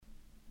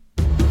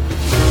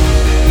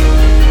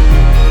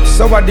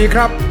สวัสดีค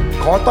รับ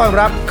ขอต้อน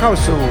รับเข้า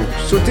สู่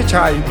สุทธิ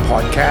ชัยพอ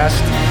ดแคส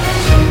ต์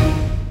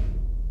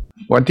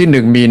วันที่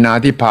1 มีนา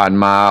ที่ผ่าน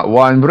มา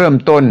วันเริ่ม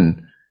ต้น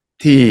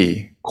ที่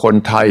คน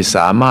ไทยส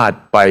ามารถ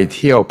ไปเ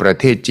ที่ยวประ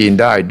เทศจีน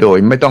ได้โดย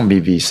ไม่ต้องมี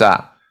วี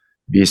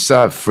ซ่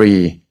าฟรี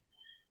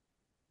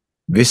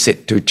Visit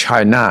to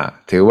China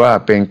ถือว่า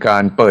เป็นกา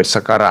รเปิด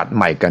ศักราชใ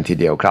หม่กันที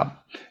เดียวครับ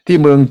ที่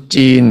เมือง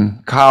จีน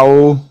เขา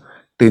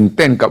ตื่นเ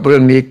ต้นกับเรื่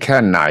องนี้แค่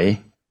ไหน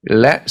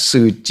และ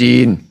สื่อจี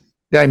น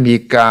ได้มี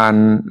การ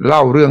เล่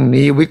าเรื่อง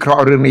นี้วิเคราะ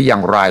ห์เรื่องนี้อย่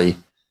างไร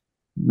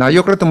นาย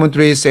กรัฐมนต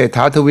รีเศรษฐ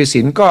าทวี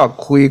สินก็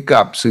คุย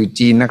กับสื่อ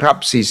จีนนะครับ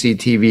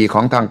CCTV ข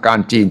องทางการ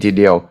จีนที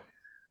เดียว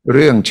เ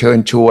รื่องเชิญ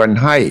ชวน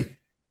ให้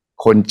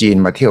คนจีน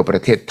มาเที่ยวปร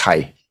ะเทศไทย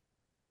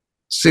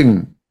ซึ่ง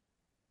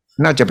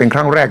น่าจะเป็นค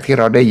รั้งแรกที่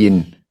เราได้ยิน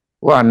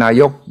ว่านา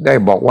ยกได้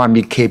บอกว่า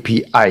มี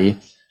KPI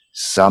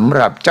สำห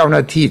รับเจ้าหน้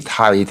าที่ไท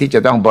ยที่จะ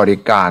ต้องบริ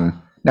การ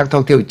นักท่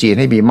องเที่ยวจีน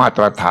ให้มีมาต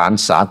รฐาน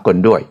สากล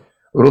ด้วย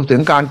รวมถึ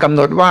งการกำ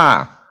หนดว่า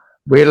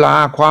เวลา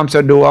ความส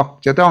ะดวก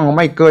จะต้องไ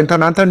ม่เกินเท่า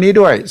นั้นเท่านี้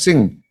ด้วยซึ่ง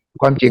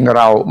ความจริงเ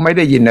ราไม่ไ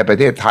ด้ยินในประ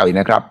เทศไทย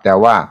นะครับแต่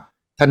ว่า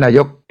ท่านนาย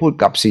กพูด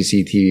กับ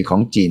CCTV ขอ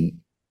งจีน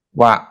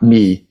ว่า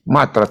มีม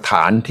าตรฐ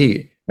านที่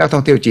นักท่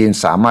องเที่ยวจีน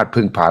สามารถ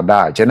พึ่งพาไ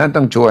ด้ฉะนั้น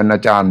ต้องชวนอา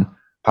จารย์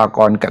ภาก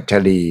ร กัจฉ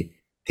ลี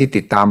ที่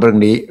ติดตามเรื่อง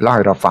นี้เล่าใ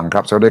ห้เราฟังค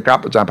รับสวัสดีครับ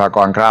อาจารย์ภาก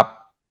รครับ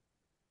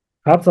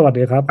ครับสวัส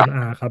ดีครับคุณอ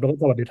าครับแล้วก็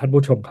สวัสดีท่าน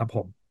ผู้ชมครับผ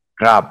ม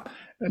ครับ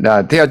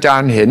ที่อาจา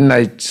รย์เห็นใน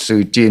สื่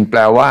อจีนแปล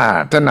ว่า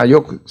ท่านนาย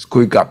ก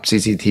คุยกับ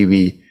CCTV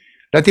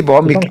และที่บอก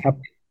ว่ามี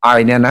KPI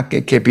เนี่ยนะ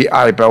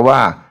KPI แปลว่า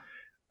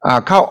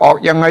เข้าออก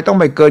ยังไงต้อง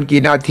ไม่เกิน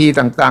กี่นาที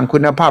ต่างๆคุ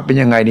ณภาพเป็น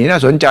ยังไงนี่น่า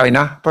สนใจน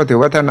ะเพราะถือ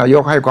ว่าท่านนาย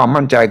กให้ความ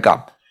มั่นใจกับ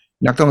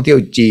นักท่องเที่ยว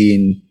จีน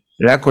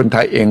และคนไท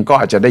ยเองก็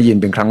อาจจะได้ยิน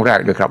เป็นครั้งแรก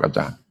ด้วยครับอาจ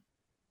ารย์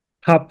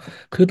ครับ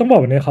คือต้องบอก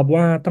แบบนี้ครับ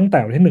ว่าตั้งแต่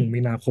วันที่1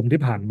 มีนาคม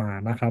ที่ผ่านมา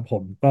นะครับผ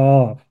มก็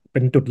เ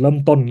ป็นจุดเริ่ม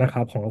ต้นนะค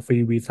รับของฟรี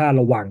วีซ่า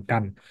ระหว่างกั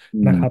น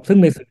นะครับซึ่ง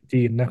ในสื่อ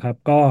จีนนะครับ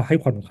ก็ให้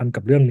ความสำคัญ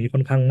กับเรื่องนี้ค่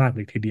อนข้างมากเ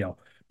ลยทีเดียว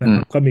นะค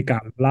รับก็มีกา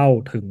รเล่า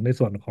ถึงใน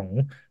ส่วนของ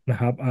นะ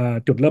ครับ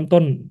จุดเริ่ม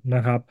ต้นน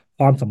ะครับ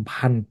ความสัม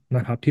พันธ์น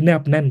ะครับที่แน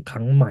บแน่นค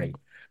รั้งใหม่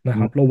นะ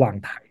ครับระหว่าง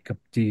ไทยกับ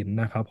จีน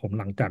นะครับผม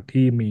หลังจาก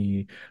ที่มี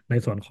ใน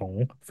ส่วนของ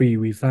ฟรี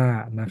วีซ่า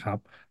นะครับ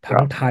ทั้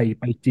งไทย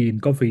ไปจีน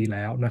ก็ฟรีแ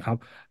ล้วนะครับ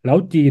แล้ว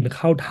จีนเ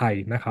ข้าไทย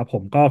นะครับผ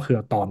มก็คื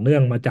อต่อเนื่อ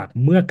งมาจาก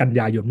เมื่อกัน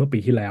ยายนเมื่อปี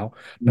ที่แล้ว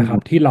นะครับ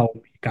ที่เรา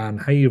มีการ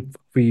ให้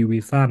ฟรีวี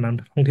ซ่านั้น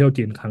ท่องเที่ยว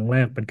จีนครั้งแร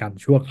กเป็นการ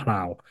ชั่วคร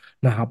าว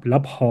นะครับแล้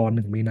วพอ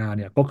1 มีนาเ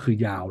นี่ยก็คือ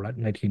ยาวแล้ว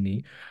ในทีนี้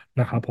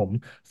นะครับผม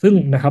ซึ่ง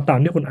นะครับตาม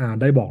ที่คุณอา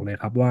ได้บอกเลย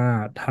ครับว่า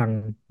ทาง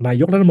นา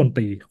ยกรัฐมนต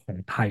รีของ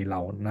ไทยเรา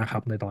นะครั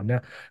บในตอนเนี้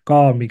ยก็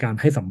มีการ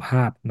ให้สัมภ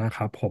าษณ์นะค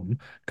รับผม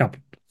กับ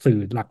สื่อ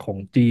หลักของ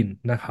จีน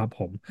นะครับ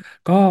ผม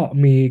ก็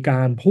มีก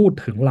ารพูด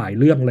ถึงหลาย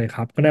เรื่องเลยค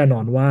รับก็แน่นอ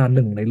นว่าห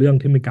นึ่งในเรื่อง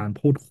ที่มีการ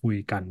พูดคุย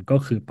กันก็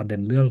คือประเด็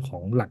นเรื่องขอ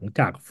งหลัง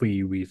จากฟรี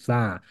วีซ่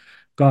า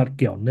ก็เ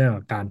กี่ยวเนื่อง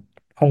กับการ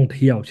ท่องเ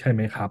ที่ยวใช่ไห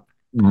มครับ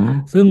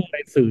ซึ่งใน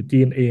สื่อ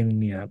จีนเอง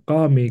เนี่ยก็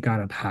มีกา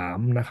รถาม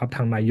นะครับท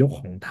างนายก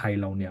ของไทย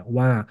เราเนี่ย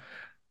ว่า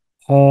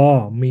พอ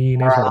มี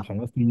ในส่วนของ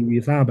ฟรีวี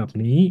ซ่าแบบ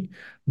นี้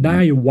ได้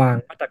วาง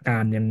มาตรกา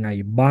รยังไง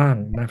บ้าง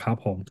นะครับ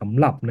ผมสำ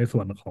หรับในส่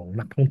วนของ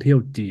นักท่องเที่ยว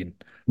จีน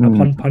นะ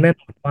เพราะแน่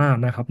นอนว่า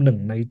นะครับหนึ่ง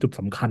ในจุด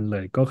สำคัญเล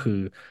ยก็คือ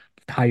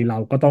ไทยเรา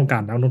ก็ต้องกา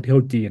รนักท่องเที่ยว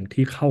จีน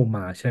ที่เข้าม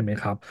าใช่ไหม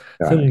ครับ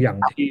ซึ่งอย่าง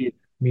ที่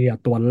มี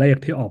ตัวเลข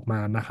ที่ออกมา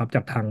นะครับจ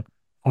ากทาง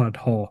ปต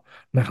ท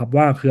นะครับ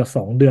ว่าคือ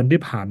2 เดือนที่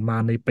ผ่านมา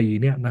ในปี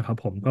เนี่ยนะครับ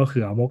ผมก็คื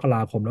อมกร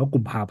าคมแล้วกุ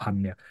มภาพัน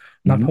ธ์เนี่ย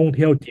นักท่องเ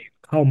ที่ยวจีน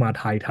เข้ามา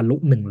ไทยทะลุ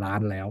1 ล้า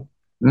นแล้ว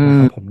นะ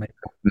ครับผมใน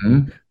ปีนี้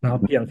นะครับ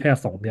เพียงแค่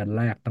2 เดือนแ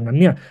รกดังนั้น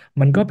เนี่ย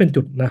มันก็เป็น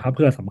จุดนะครับเ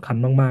พื่อสำคัญ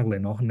มากๆเลย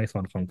เนาะในส่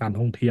วนของการ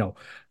ท่องเที่ยว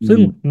ซึ่ง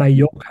นา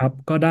ยกครับ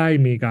ก็ได้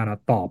มีการ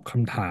ตอบค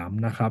ำถาม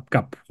นะครับ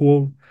กับผู้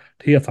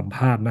ที่สัมภ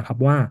าษณ์นะครับ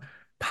ว่า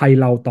ไทย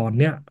เราตอน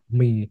เนี้ย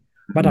มี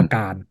มาตรก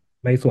าร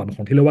ในส่วนข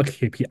องที่เรียกว่า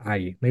KPI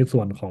ในส่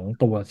วนของ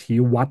ตัวชี้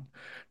วัด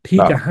ที่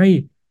จะให้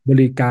บ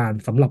ริการ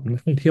สำหรับนัก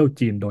ท่องเที่ยว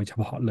จีนโดยเฉ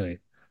พาะเลย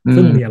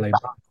ซึ่งมีอะไร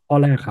บ้างข้อ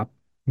แรกครับ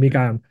มีก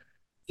าร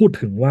พูด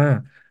ถึงว่า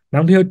นัก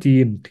ท่องเที่ยวจี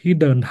นที่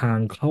เดินทาง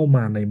เข้าม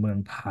าในเมือง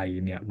ไทย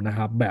เนี่ยนะค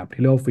รับแบบ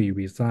ที่เรียกว่าฟรี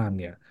วีซ่า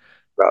เนี่ย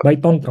ไม่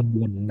ต้องกังว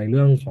ลในเ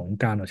รื่องของ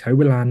การใช้เ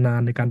วลานา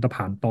นในการ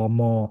ผ่านต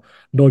ม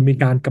โดยมี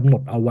การกำหน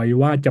ดเอาไว้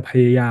ว่าจะพ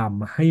ยายาม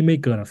ให้ไม่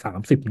เกิน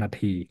30 นา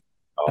ที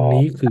อัน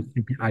นี้คือ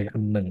KPI อั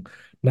นหนึ่ง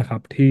นะครั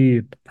บที่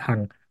ทาง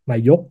นา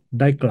ยก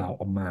ได้กล่าว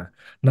ออกมา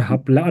นะครับ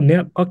แล้วอันเนี้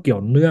ยก็เกี่ย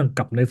วเนื่อง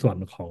กับในส่วน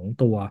ของ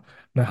ตัว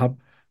นะครับ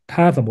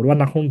ถ้าสมมุติว่า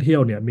นักท่องเที่ย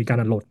วเนี่ยมีการ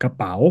โหลดกระ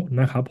เป๋า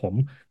นะครับผม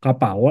กระ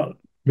เป๋า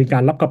มีกา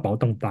รรับกระเป๋า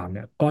ต่างๆเ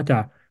นี่ยก็จะ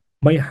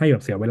ไม่ให้แบ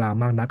บเสียเวลา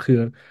มากนะ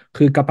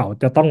คือกระเป๋า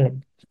จะต้อง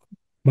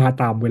มา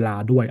ตามเวลา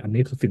ด้วยอัน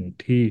นี้คือสิ่ง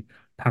ที่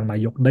ทางนา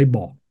ยกได้บ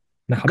อก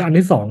นะครับและอัน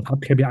ที่สองครับ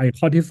KPI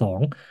ข้อที่สอง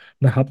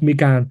นะครับมี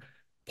การ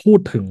พูด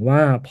ถึงว่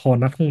าพอ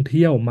นักท่องเ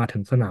ที่ยวมาถึ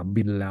งสนาม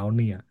บินแล้ว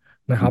เนี่ย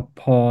นะครับ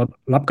พอ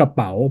รับกระเ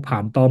ป๋าผ่า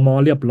นตม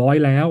เรียบร้อย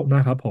แล้วน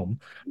ะครับผม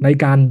ใน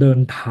การเดิ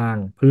นทาง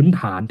พื้นฐ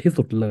านที่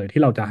สุดเลย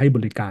ที่เราจะให้บ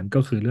ริการก็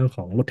คือเรื่องข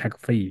องรถแท็ก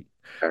ซี่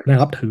นะ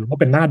ครับถือว่า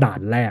เป็นหน้าด่า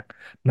นแรก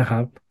นะครั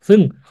บ ซึ่ง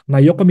น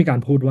ายกก็มีการ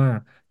พูดว่า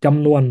จ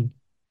ำนวน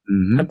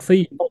แท็ก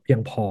ซี่ต้องเพีย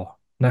งพอ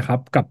นะครับ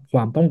กับคว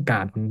ามต้องกา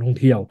รของนักท่อง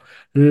เที่ยว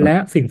และ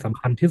สิ่งสำ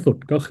คัญที่สุด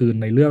ก็คือ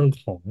ในเรื่อง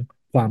ของ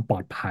ความปลอ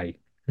ดภัย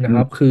นะค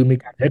รับคือมี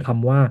การใช้ค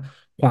ำว่า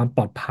ความป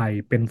ลอดภัย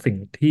เป็นสิ่ง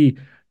ที่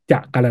จะ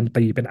การัน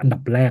ตีเป็นอันดั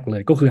บแรกเล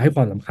ยก็คือให้ค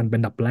วามสำคัญเป็น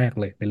อันดับแรก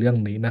เลยในเรื่อง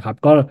นี้นะครับ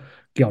ก็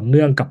เกี่ยวเ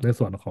นื่องกับใน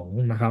ส่วนของ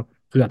นะครับ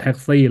เครือแท็ก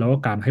ซี่แล้วก็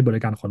การให้บริ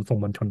การขนส่ง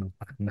มวลชน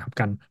ต่างๆนะครับ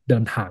การเดิ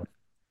นทาง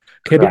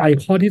ครับ KPI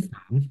ข้อที่สา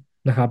ม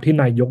นะครับที่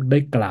นายกได้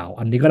กล่าว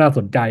อันนี้ก็น่าส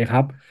นใจครั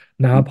บ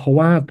นะครับเพราะ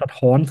ว่าสะ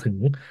ท้อนถึง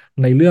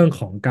ในเรื่อง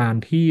ของการ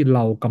ที่เร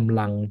ากำ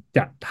ลังจ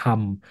ะท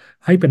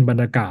ำให้เป็นบร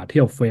รยากาศที่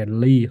เฟรน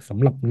ลี่ส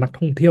ำหรับนัก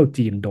ท่องเที่ยว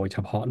จีนโดยเฉ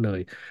พาะเลย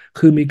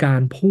คือมีกา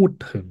รพูด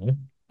ถึง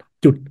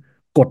จุด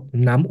กด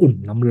น้ำอุ่น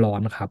น้ำร้อ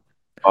นครับ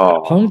อ๋อ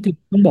เพราะจริง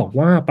ๆต้องบอก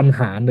ว่าปัญ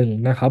หาหนึ่ง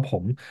นะครับผ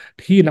ม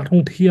ที่นักท่อ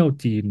งเที่ยว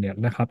จีนเนี่ย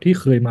นะครับที่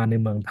เคยมาใน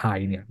เมืองไทย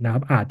เนี่ยนะครั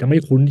บอาจจะไม่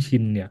คุ้นชิ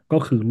นเนี่ยก็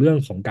คือเรื่อง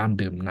ของการ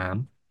ดื่มน้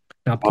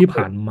ำ นะครับที่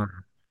ผ่านมา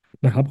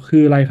นะครับคื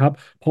ออะไรครับ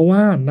เพราะว่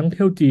านักเ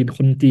ที่ยวจีนค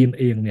นจีน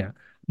เองเนี่ย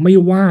ไม่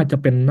ว่าจะ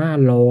เป็นหน้า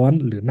ร้อน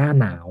หรือหน้า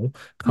หนาว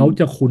เขา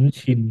จะคุ้น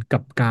ชินกั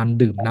บการ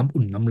ดื่มน้ำ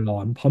อุ่นน้ำร้อ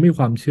นเพราะมีค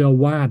วามเชื่อ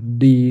ว่า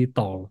ดี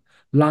ต่อ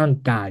ร่าง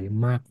กาย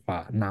มากกว่า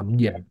น้ำ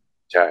เย็น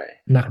ใช่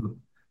นะครับ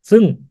ซึ่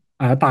ง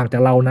ต่างจา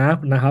กเราน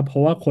ะครับเพรา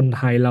ะว่าคนไท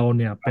ยเราเ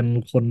นี่ยเป็น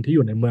คนที่อ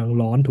ยู่ในเมือง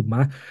ร้อนถูกไหม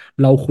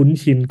เราคุ้น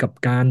ชินกับ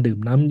การดื่ม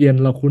น้ำเย็น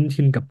เราคุ้น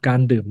ชินกับการ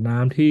ดื่มน้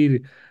ำที่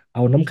เอ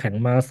าน้ำแข็ง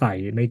มาใส่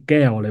ในแก้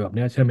วอะไรแบบเ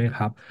นี้ยใช่ไหมค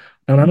รับ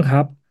ดังนั้นครั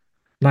บ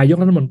นายก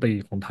รัฐมนตรี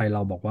ของไทยเรา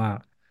บอกว่า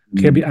อื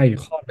ม KPI อีก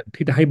ข้อหนึ่ง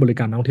ที่จะให้บริก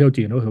ารนักท่องเที่ยว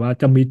จีนก็คือว่า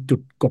จะมีจุ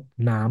ดกด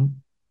น้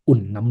ำอุ่น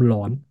น้ำร้อ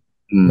น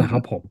อืมนะครั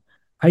บผม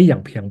ให้อย่าง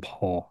เพียงพอ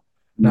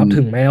อืมนะครับ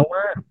ถึงแม้ว่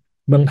า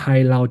เมืองไทย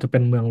เราจะเป็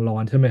นเมืองร้อ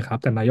นใช่ไหมครับ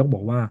แต่นายกบอ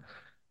กว่า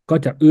ก็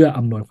จะเอื้ออ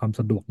ำนวยความ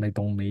สะดวกในต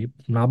รงนี้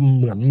นะ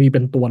เหมือนมีเป็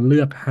นตัวเลื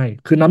อกให้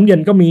คือน้ำเย็น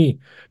ก็มี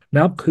นะ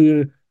ครับคือ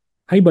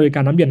ให้บริกา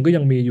รน้ำเย็นก็ยั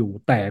งมีอยู่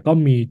แต่ก็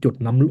มีจุด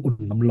น้ำอุ่น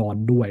น้ำร้อน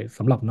ด้วยส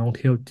ำหรับนักท่องเ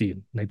ที่ยวจีน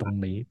ในตรง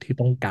นี้ที่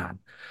ต้องการ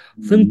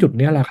อืซึ่งจุดมเ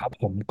นี้ยแหละครับ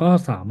ผมก็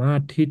สามาร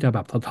ถที่จะแบ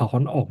บสะท้อ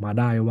นออกมาไ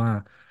ด้ว่า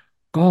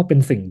ก็เป็น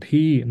สิ่งที่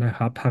นะค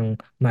รับทาง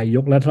นาย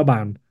กรัฐบา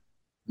ล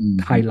อืไ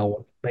ทยเรา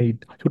มใน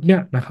ชุดเนี้ย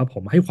นะครับผ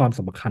มให้ความ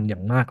สำคัญอย่า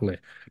งมากเลย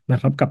นะ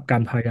ครับกับกา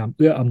รพยายามเ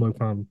อื้ออำนวย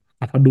ความ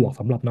สะดวก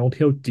สำหรับนักท่องเ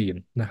ที่ยวจีน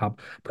นะครับ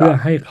คเพื่อ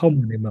ให้รับเข้าม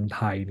าในเมืองไท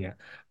ยเนี่ย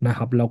นะค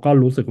รับแล้วก็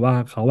รู้สึกว่า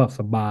เขาแบบ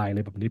สบายอะไร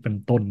แบบนี้เป็น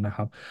ต้นนะค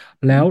รับ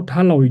แล้วถ้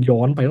าเราย้อ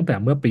นไปตั้งแต่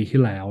เมื่อปีที่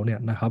แล้วเนี่ย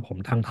นะครับผม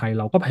ทางไทยเ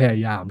ราก็พยา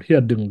ยามที่จ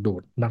ะดึงดู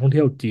ดนักท่องเ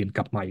ที่ยวจีนก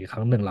ลับมาอีกค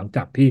รั้งหนึ่งหลังจ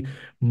ากที่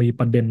มีป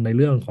ระเด็นในเ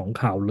รื่องของ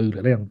ข่าวลือหรือ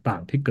อะไรต่า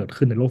งๆที่เกิด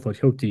ขึ้นในโลกโซเ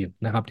ชียลจีน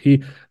นะครับที่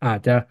อาจ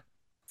จะ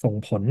ส่ง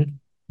ผล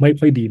ไม่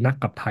ค่อยดีนัก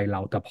กับไทยเรา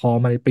แต่พอ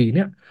มาในปีเ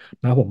นี้ย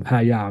นะครับผมพย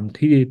ายาม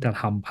ที่จะท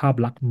ำภาพ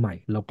ลักษณ์ใหม่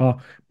แล้วก็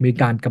มี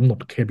การกำหนด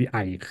KPI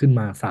ขึ้น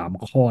มา3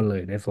 ข้อเลย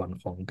ในส่วน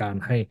ของการ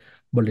ให้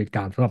บริกา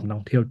รสำหรับนัก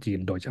ท่องเที่ยวจีน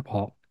โดยเฉพา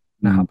ะ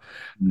อืมนะครับ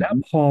อืมและ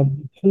พอ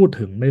พูด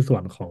ถึงในส่ว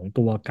นของ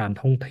ตัวการ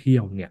ท่องเที่ย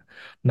วเนี่ย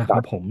นะครับครั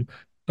บผม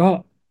ก็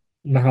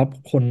นะครับ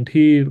คน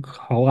ที่เข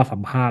าสั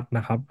มภาษณ์น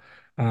ะครับ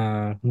อ่า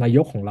นาย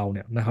กของเราเ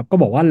นี่ยนะครับก็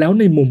บอกว่าแล้ว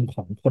ในมุมขอ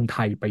งคนไท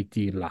ยไป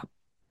จีนล่ะ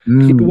อื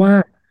มคิดว่า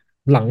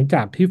หลังจา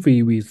กที่ฟรี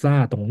วีซ่า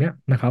ตรงเนี้ย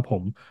นะครับผ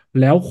มแ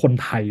ล้วคน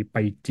ไทยไป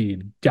จีน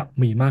จะ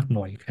มีมาก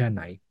น้อยแค่ไห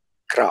น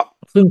ครับ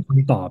ซึ่งค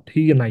ำตอบ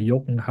ที่นาย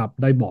กนะครับ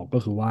ได้บอกก็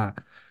คือว่า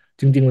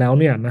จริงๆแล้ว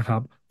เนี่ยนะครั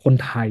บคน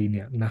ไทยเนี่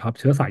ยนะครับ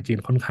เชื้อสายจีน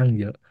ค่อนข้าง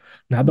เยอะ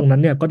นะครับดังนั้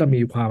นเนี่ยก็จะมี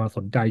ความส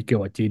นใจเกี่ย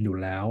วกับจีนอยู่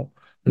แล้ว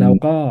แล้ว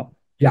ก็อืม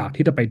อยาก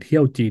ที่จะไปเที่ย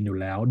วจีนอยู่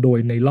แล้วโดย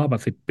ในรอบ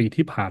10 ปี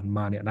ที่ผ่านม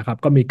าเนี่ยนะครับ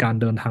ก็มีการ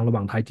เดินทางระหว่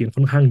างไทยจีนค่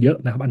อนข้างเยอะ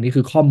นะครับอันนี้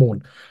คือข้อมูล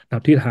นะครั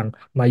บที่ทาง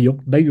นายก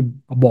ได้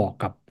บอก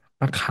กับ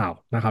นักข่าว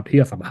นะครับที่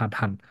จะสัมภาษณ์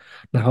ท่าน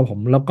นะครับผม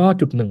แล้วก็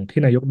จุดหนึ่งที่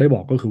นายกได้บอ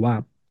กก็คือว่า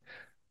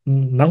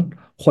นัก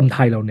คนไท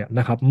ยเราเนี่ยน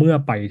ะครับเมื่อ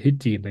ไปที่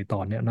จีนในตอ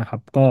นเนี้ยนะครั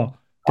บก็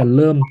จะเ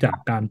ริ่มจาก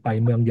การไป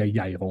เมืองให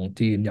ญ่ๆของ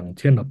จีนอย่าง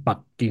เช่นแบบปัก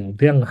กิ่งเ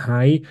ซี่ยงไฮ้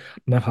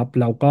นะครับ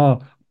แล้วก็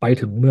ไป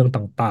ถึงเมือง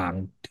ต่าง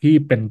ๆที่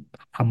เป็น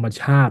ธรรม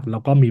ชาติแล้ว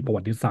ก็มีประ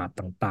วัติศาสตร์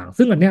ต่างๆ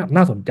ซึ่งอันเนี้ย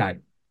น่าสนใจ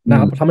นะ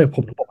ครับอืมทำให้ผ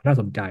มบอกว่าน่า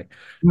สนใจ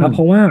อืมนะเพ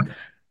ราะว่า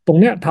ตรง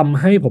เนี้ยทำ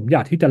ให้ผมอย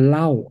ากที่จะเล่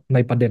าใน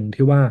ประเด็น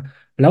ที่ว่า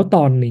แล้วตอ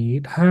นนี้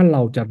ถ้าเรา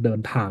จะเดิน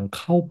ทางเ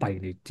ข้าไป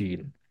ในจีน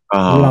อ่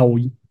เราา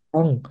ต้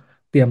อง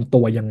เตรียมตั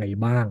วยังไง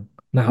บ้าง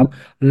นะคอืรับ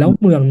มแล้ว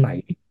เมืองไหน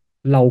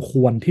เราค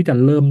วรที่จะ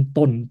เริ่ม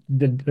ต้น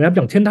นะครับอ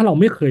ย่างเช่นถ้าเรา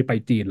ไม่เคยไป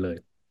จีนเลย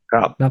ค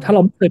รับนะถ้าเร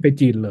าไม่เคยไป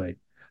จีนเลย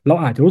เรา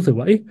อาจจะรู้สึก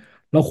ว่าเอ๊ะ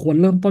เราควร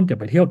เริ่มต้นจาก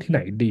ไปเที่ยวที่ไหน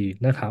ดี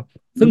นะครับ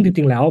ซึ่งจอืม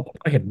ริงๆแล้วผม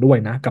ก็เห็นด้วย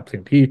นะกับสิ่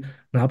งที่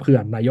นะครับคือ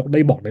นายกได้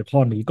บอกในข้อ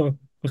นี้ก็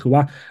คือ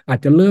ว่าอาจ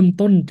จะเริ่ม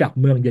ต้นจาก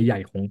เมืองใหญ่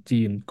ๆของจี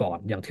นก่อน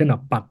อย่างเช่น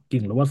ปักกิ่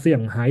งหรือว่าเซี่ย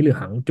งไฮ้หรือ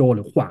หางโจวห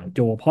รือขวางโจ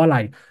วเพราะอะไร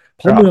เพ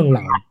คราะรับเมืองเหล่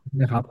านี้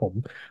นะครับผม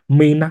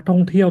มีนักท่อ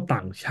งเที่ยวต่า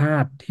งชา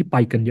ติที่ไป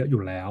กันเยอะอยู่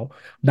แล้ว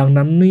ดัง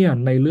นั้นเนี่ย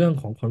ในเรื่อง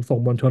ของขนส่ง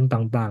มวลชน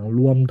ต่างๆร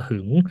วมถึ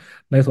ง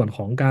ในส่วนข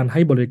องการให้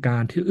บริกา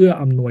รที่เอื้อ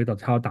อำนวยต่อ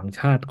ชาวต่างช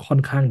าติค่อน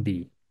ข้างดี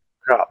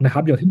ครับนะครั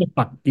บอย่างที่ใน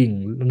ปักกิ่ง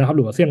นะครับห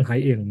รือว่าเซี่ยงไฮ้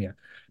เองเนี่ย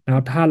นะครั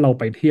บถ้าเรา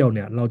ไปเที่ยวเ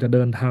นี่ยเราจะเดิ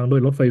นทางด้วย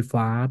รถไฟฟ้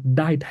าไ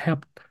ด้แทบ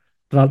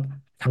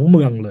ทั้งเ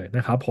มืองเลยน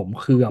ะครับผม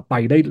คือไป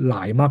ได้หลา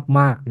ย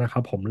มากๆนะครั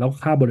บผมแล้ว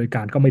ค่าบริกา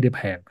รก็ไม่ได้แพ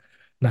ง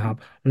นะครับ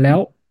แล้ว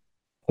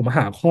ผมห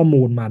าข้อมู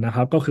ลมานะค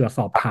รับก็คือส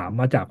อบถาม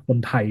มาจากคน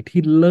ไทยที่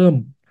เริ่ม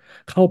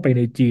เข้าไปใ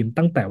นจีน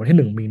ตั้งแต่วันที่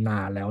1 มีนา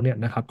แล้วเนี่ย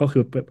นะครับก็คื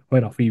อเป็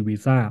นฟรีวี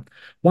ซ่า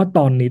ว่าต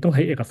อนนี้ต้องใ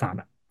ช้เอกสาร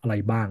อะไร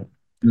บ้าง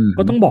อื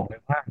ก็ต้องบอมกเลย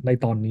ว่าใน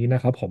ตอนนี้นะ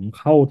ครับผมเ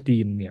ข้าจี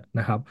นเนี่ยน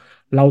ะครับ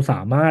เราสา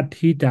มารถ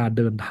ที่จะเ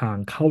ดินทาง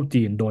เข้าจี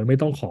นโดยไม่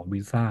ต้องขอวี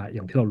ซ่าอย่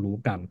างที่เรารู้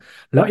กัน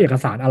แล้วเอก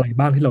สารอะไร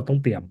บ้างที่เราต้อง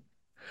เตรียม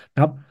นะ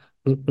ครับ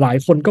หลาย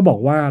คนก็บอก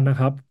ว่านะค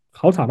รับเข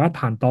าสามารถ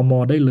ผ่านตม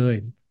ได้เลย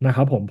นะค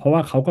รับผมเพราะว่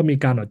าเขาก็มี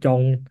การจอ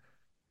ง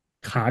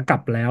ขากลั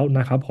บแล้วน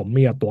ะครับผม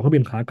มีตั๋วเครื่อง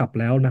บินขากลับแ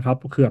ล้วนะครับ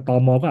คือต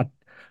มก็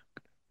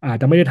อาจ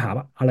จะไม่ได้ถาม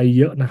อะไรเ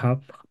ยอะนะครับ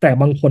แต่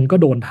บางคนก็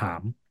โดนถา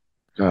ม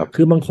ครับ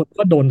คือบางคน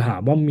ก็โดนถาม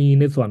ว่ามี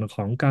ในส่วนข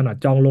องการ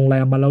จองโรงแร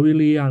มมาแล้วห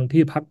รือยังที่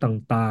พัก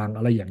ต่างๆอ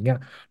ะไรอย่างเงี้ย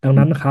ดัง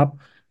นั้นนะครับ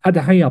ถ้าจ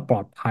ะให้ปลอ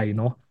ดภัยเ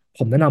นาะผ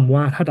มแนะนำ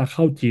ว่าถ้าจะเ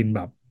ข้าจีนแบ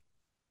บ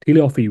ที่เรี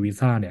ยกว่าฟรีวี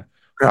ซ่าเนี่ย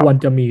ครับควร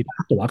จะมี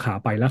ตั๋วขา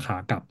ไปและขา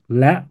กลับแ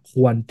ละค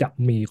วรจะ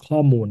มีข้อ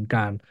มูลกา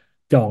ร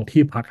จอง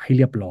ที่พักให้เ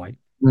รียบร้อย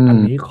อือัน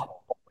นี้มขอ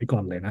บอกไว้ก่อ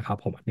นเลยนะครับ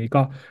ผมอันนี้ก็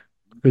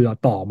คือ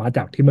ต่อมาจ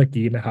ากที่เมื่อ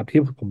กี้นะครับที่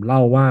ผมเล่า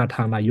ว่าท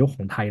างนายกข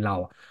องไทยเรา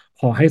พ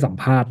อให้สัม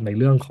ภาษณ์ในเ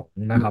รื่องของ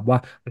นะครับว่า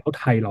แล้วไท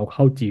ยเราเ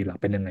ข้าจีนล่ะ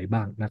เป็นยังไงบ้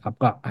างนะครับ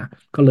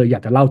ก็เลยอยา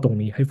กจะเล่าตรง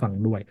นี้ให้ฟัง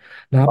ด้วย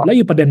นะครับและ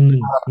อีกประเด็นหนึ่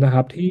งนะค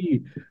รับที่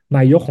นา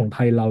ยกของไท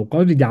ยเราก็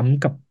ย้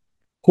ำกับ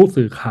ผู้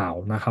สื่อข่าว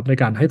นะครับใน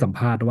การให้สัมภ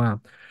าษณ์ว่า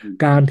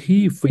การที่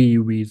ฟรี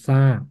วีซ่า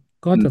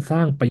ก็อืมจะสร้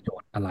างประโย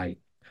ชน์อะไร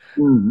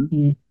อืม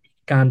มี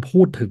การพู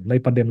ดถึงใน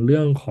ประเด็นเรื่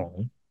องของ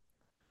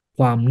ค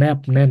วามแนบ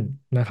แน่น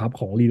นะครับข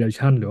อง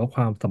relation หรือว่าค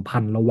วามสัมพั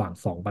นธ์ระหว่าง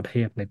สองประเท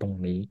ศในตรง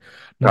นี้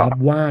นะครับครั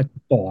บว่า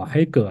ก่อให้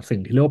เกิดสิ่ง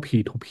ที่เรียกว่า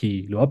P2P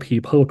หรือว่า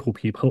people to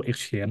people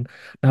exchange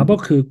นะครับก็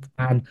คือก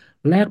าร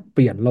แลกเป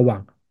ลี่ยนระหว่า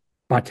ง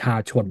ประชา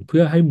ชนเพื่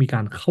อให้มีกา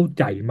รเข้าใ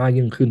จมาก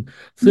ยิ่งขึ้น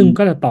ซึ่งอืม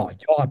ก็จะต่อ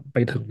ยอดไป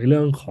ถึงในเรื่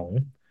องของ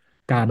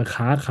การ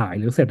ค้าขาย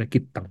หรือเศรษฐกิ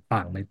จต่า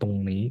งๆในตรง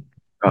นี้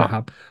ครับนะครั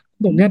บ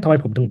ตรงเนี้ยทำไม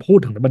ผมถึงพูด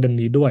ถึงในประเด็น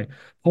นี้ด้วย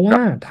เพราะคว่ารั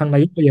บทางนา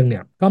ยกเองเนี่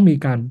ยก็มี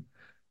การ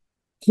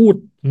พูด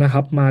นะครั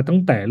บมาตั้ง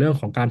แต่เรื่อง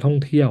ของการท่อง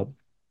เที่ยว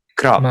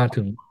ครับมาถึ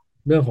ง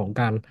เรื่องของ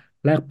การ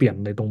แลกเปลี่ยน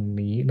ในตรง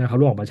นี้นะครับ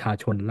ระหว่างประชา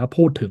ชนและ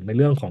พูดถึงในเ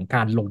รื่องของกา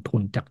รลงทุ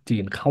นจากจี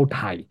นเข้าไท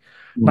ย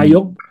อืมนาย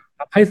ก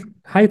ใ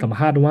ห้สัมภ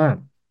าษณ์ว่า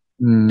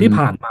อืที่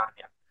ผ่านมมาเ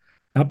นี่ย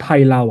นะครับไทย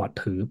เรา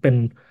ถือเป็น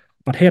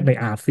ประเทศใน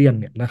อาเซียน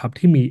เนี่ยนะครับ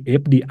ที่มี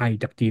FDI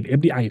จากจีน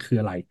FDI คือ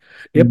อะไร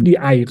อืม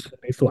FDI คือ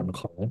ในส่วนข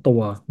องตัว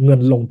เงิน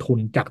ลงทุน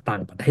จากต่า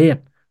งประเทศ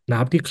นะค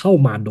รับที่เข้า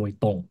มาโดย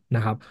ตรงน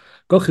ะครับ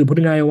ก็คือพูด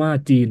ง่ายๆว่า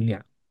จีนเนี่ย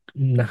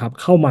นะครับ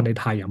เข้ามาในไ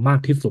ทยมาก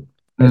ที่สุด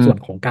ในอืมส่วน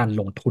ของการล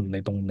งทุนใน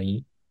ตรงนี้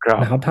ครับ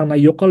นะครับทางนา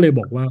ยกก็เลยบ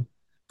อกว่า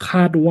ค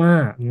าดว่า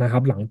นะครั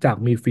บหลังจาก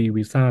มีฟรี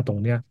วีซ่าตรง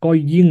เนี้ยก็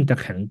ยิ่งจะ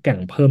แข็งแกร่ง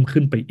เพิ่ม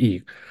ขึ้นไปอีก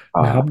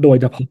นะครับอ่าโดย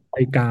เฉพาะใน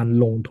การ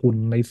ลงทุน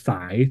ในสา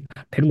ย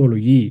เทคโนโล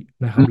ยี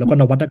นะคอืรับแล้วมก็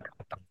นวัตกรร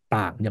มต่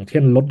างๆอย่างเช่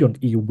นรถยนต์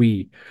EV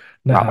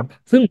นะครับครั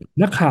บซึ่ง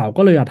นักข่าว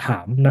ก็เลยถา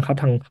มนะครับ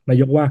ทางนา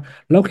ยกว่า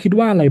แล้วคิด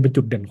ว่าอะไรเป็น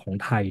จุดเด่นของ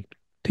ไทย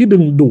ที่ดึ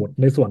งดูด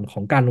ในส่วนขอ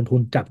งการลงทุ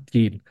นจากจี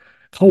น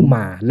เข้าอืมมา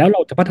แล้วเรา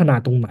จะพัฒนา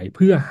ตรงไหนเ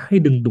พื่อให้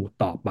ดึงดูด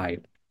ต่อไป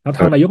แล้วเออท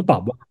างนายกตอ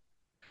บว่า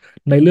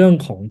ในเรื่อง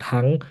ของ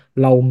ทั้ง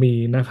เรามี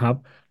นะครับ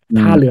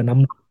ท่าเรืออืมน้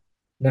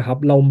ำนะครับ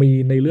เรามี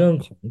ในเรื่อง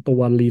ของตัว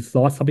รีซ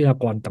อสทรัพยา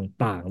กร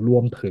ต่างๆรว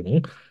มถึง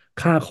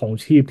ค่าของ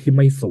ชีพที่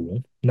ไม่สูง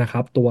นะครั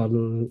บตัว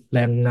แร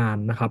งงาน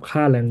นะครับค่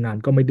าแรงงาน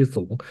ก็ไม่ได้สู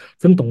ง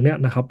ซึ่งตรงเนี้ย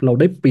นะครับเรา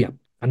ได้เปรียบ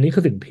อันนี้คื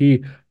อสิ่งที่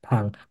ทา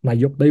งนา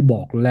ยกได้บอ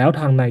กแล้วท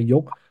างนาย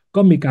กก็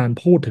มีการ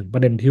พูดถึงปร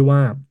ะเด็นที่ว่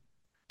า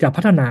จะพั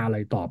ฒนาอะไร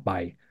ต่อไป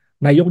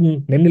นายก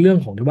เน้นในเรื่อง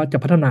ของที่ว่าจะ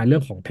พัฒนาเรื่อ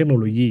งของเทคโน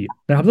โลยี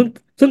นะครับ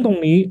ซึ่งตรง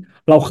นี้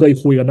เราเคย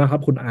คุยกันนะครั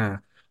บคุณอา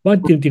ว่า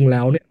จริงๆแ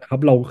ล้วเนี่ยนะครับ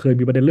เราเคย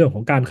มีประเด็นเรื่องข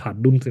องการขาด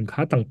ดุลสินค้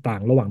าต่าง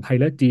ๆระหว่างไทย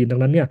และจีนดัง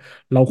นั้นเนี่ย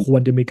เราคว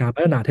รจะมีการพั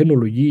ฒนาเทคโน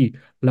โลยี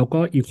แล้วก็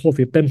อีโค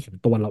ซิสเต็มของ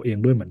ตัวเราเอง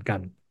ด้วยเหมือนกัน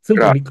ซึ่งค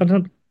รับตรงนี้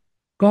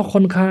ก็ค่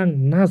อนข้าง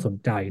น่าสน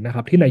ใจนะค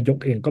รับที่นายก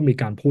เองก็มี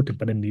การพูดถึง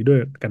ประเด็นนี้ด้วย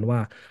กันว่า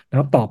นะค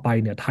รับต่อไป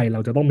เนี่ยไทยเรา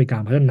จะต้องมีกา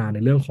รพัฒนาใน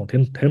เรื่องของเ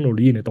ทคโนโล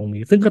ยีในตรง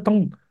นี้ซึ่งก็ต้อง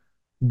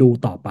ดู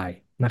ต่อไป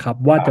นะครับ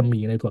ว่าจะมี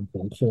ในส่วนขอ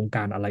งโครงกา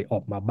รอะไรออ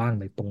กมาบ้าง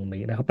ในตรงนี้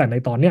นะครับแต่ใน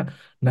ตอนเนี้ย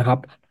นะครับ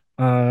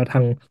อ่าทา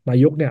งนา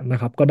ยกเนี่ยนะ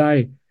ครับก็ได้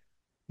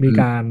มีอืม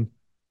การ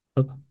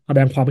แสด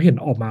งความคิดเห็น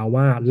ออกมา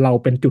ว่าเรา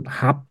เป็นจุด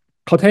ฮับ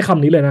เขาใช้ค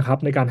ำนี้เลยนะครับ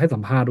ในการให้สั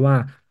มภาษณ์ว่า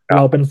เร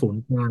าเป็นครับศูน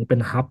ย์กลางเป็น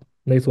ฮับ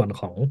ในส่วนข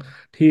อง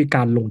ที่กา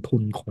รลงทุ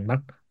นของนัก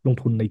ลง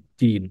ทุนใน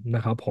จีนน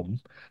ะครับผม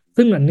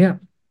ซึ่งอันเนี้ย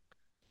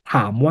ถ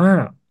ามว่า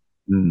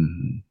อืม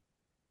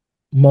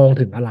มอง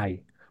ถึงอะไร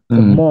ผอื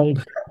มมมอง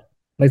ถึง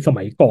ในส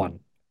มัยก่อน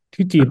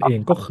ที่จีนเอง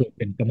ก็เคยเ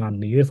ป็นประมาณ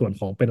นี้ในส่วน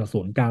ของเป็นศู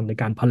นย์กลางใน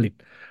การผลิต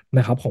น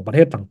ะครับของประเท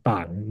ศต่า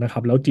งๆนะครั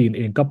บแล้วจีนเ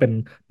องก็เป็น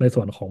ในส่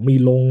วนของมี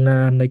โรงงา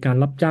นในการ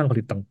รับจ้างผ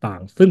ลิตต่าง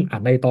ๆซึ่งอา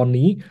จในตอน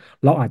นี้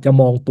เราอาจจะ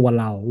มองตัวเร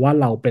าว่า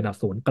เราเป็น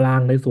ศูนย์กลา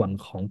งในส่วน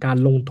ของการ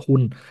ลงทุ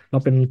น เรา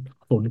เป็น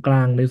ศูนย์กลา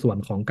งในส่วน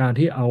ของการ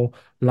ที่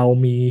เรา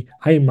มี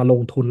ให้มาล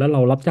งทุนแล้วเรา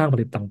รับจ้างผ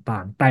ลิตต่า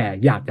งๆแต่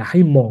อยากจะให้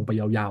มองไป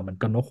ยาวๆเหมือน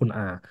กันเนาะคุณอ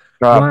า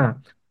ว่าครั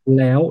บแ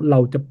ล้วเรา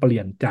จะเปลี่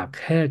ยนจากแ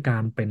ค่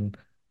เป็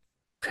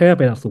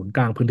นศูนย์ก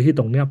ลางพื้นที่ต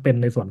รงเนี้ยเป็น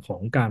ในส่วนขอ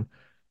งการ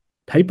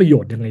ใช้ประโย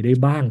ชน์ยังไงได้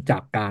บ้างจา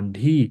กการ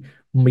ที่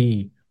มี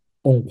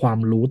องค์ความ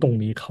รู้ตรง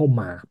นี้เข้า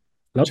มา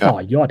แล้วต่อใ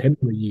ช่ยอดเทคโน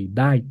โลยีไ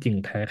ด้จริง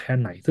แท้แค่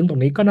ไหนซึ่งตรง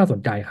นี้ก็น่าส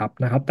นใจครับ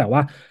นะครับแต่ว่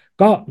า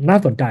ก็น่า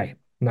สนใจ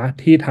นะ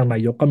ที่ทางนา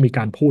ยกก็มีก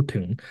ารพูดถึ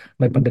ง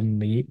ในประเด็น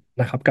นี้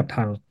นะครับกับท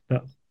าง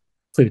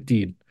สื่อ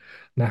จีน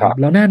นะครับครับ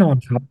แล้วแน่นอน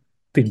ครับ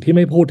สิ่งที่ไ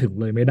ม่พูดถึง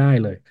เลยไม่ได้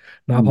เลย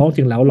นะเพราะจ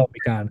ริงๆแล้วเรา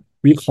มีการ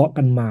วิเคราะห์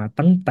กันมา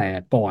ตั้งแต่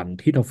ก่อน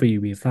ที่จะฟรี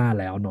วีซ่า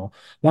แล้วเนาะ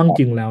ว่าจ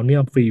ริงๆแล้วเนี่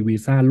ยฟรีวี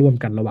ซ่าร่วม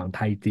กันระหว่างไท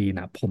ยจีน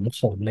นะผมข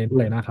อเน้น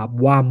เลยนะครับ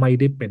ว่าไม่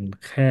ได้เป็น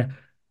แค่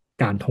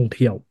การท่องเ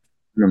ที่ยว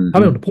อืมถ้า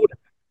เป็นพูด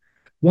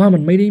ว่ามั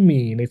นไม่ได้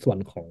มีในส่วน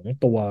ของ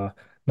ตัว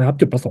นะครับ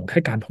จุดประสงค์แค่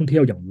การท่องเที่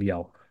ยวอย่างเดียว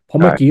เพราะ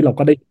เมื่อกี้ใช่เรา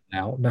ก็ได้เห็นแ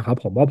ล้วนะครับ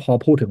ผมว่าพอ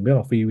พูดถึงเรื่อง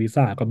ของฟรีวี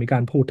ซ่าก็มีกา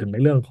รพูดถึงใน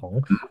เรื่องของ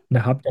น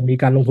ะครับจะมี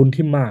การลงทุน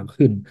ที่มาก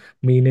ขึ้น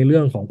มีในเรื่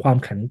องของความ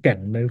แข็งแกร่ง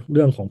ในเ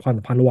รื่องของความ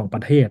สัมพันธ์ระหว่างป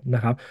ระเทศน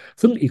ะครับ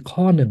ซึ่งอีก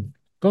ข้อหนึ่ง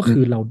ก็อืมคื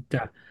อเ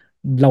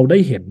ราได้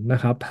เห็นนะ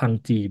ครับทาง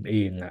จีนเอ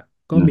งอ่ะ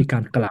ก็อืมมีกา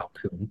รกล่าว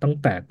ถึงตั้ง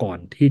แต่ก่อน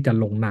ที่จะ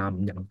ลงนาม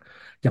อ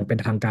ย่างเป็น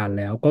ทางการ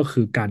แล้วก็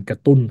คือการกระ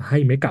ตุ้นให้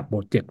เมกะโปร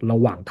เจกต์ระ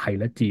หว่างไทย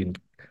และจีน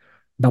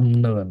ดำ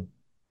เนิน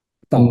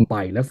ต่ออืมไป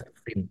และเสร็จ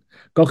สิ้น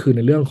ก็คือใน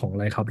เรื่องของอะ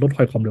ไรครับรถไฟ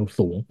ความเร็ว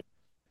สูง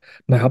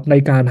นะครับใน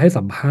การให้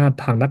สัมภาษณ์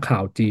ทางนักข่า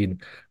วจีน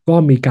ก็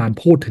มีการ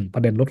พูดถึงปร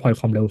ะเด็นรถไฟ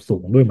ความเร็วสู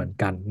งด้วยเหมือน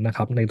กันนะค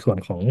รับในส่วน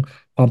ของ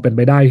ความเป็นไป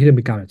ได้ที่จะ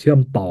มีการเชื่อม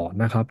ต่อ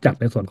นะครับจาก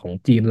ในส่วนของ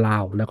จีนลา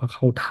วแล้วก็เ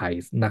ข้าไทย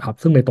นะครับ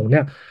ซึ่งในตรงเนี้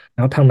ยน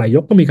ะครับทางนาย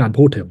กก็มีการ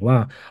พูดถึงว่า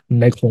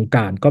ในโครงก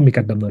ารก็มีก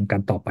ารดำเนินกา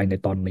รต่อไปใน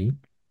ตอนนี้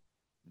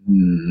อื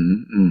ม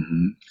อืม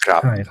ครั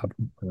บใช่ครับ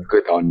คื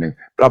อตอนหนึ่ง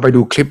เราไป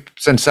ดูคลิป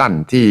สั้น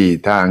ๆที่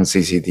ทาง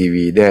CCTV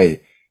ได้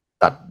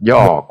ตัดย่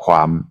อคว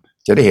าม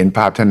จะได้เห็นภ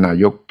าพท่านนา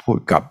ยกพูด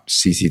กับ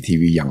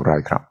CCTV อย่างไร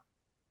ครับ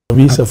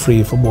Visa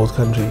free for both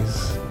countries,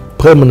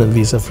 permanent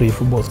visa free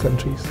for both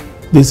countries.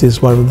 This is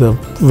one of the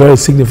very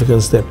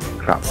significant steps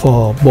ครับ for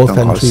both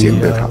ต้องขอ country เสียง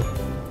ด้วยครับ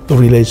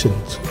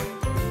relations.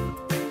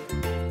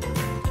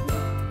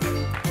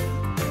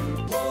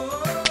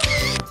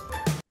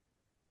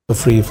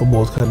 Free for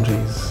both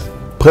countries,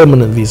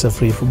 permanent visa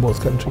free for both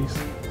countries.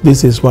 This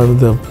is one of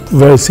the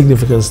very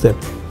significant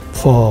steps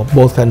for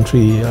both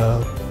country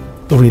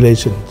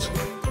relations.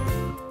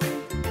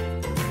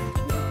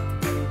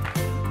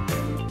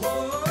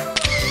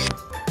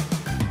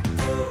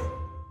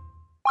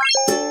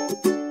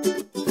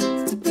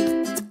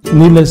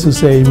 Needless to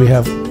say, we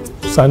have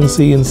sun,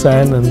 sea, and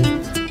sand, and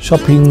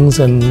shoppings,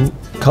 and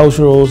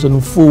culturals, and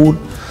food,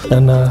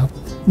 and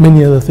many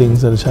other things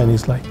that the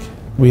Chinese like.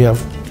 We have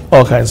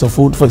all kinds of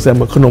food. For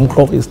example, Khanom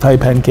Krok is Thai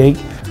pancake.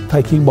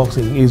 Thai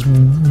kickboxing is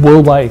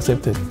worldwide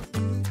accepted.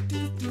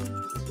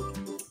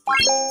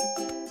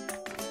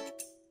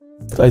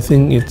 I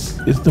think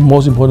it's the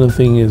most important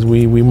thing is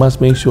we must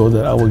make sure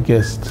that our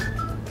guests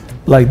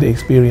like the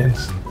experience.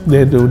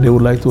 They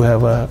would like to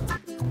have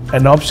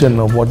an option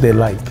of what they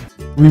like.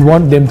 We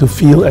want them to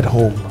feel at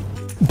home.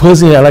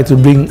 Personally, I like to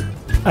bring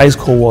ice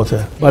cold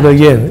water, but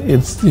again,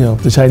 it's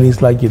the Chinese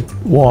like it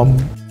warm,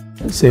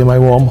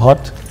 semi-warm,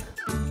 hot.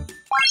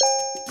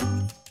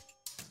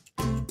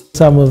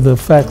 Some of the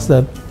facts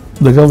that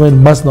the government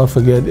must not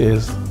forget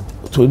is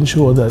to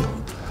ensure that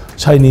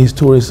Chinese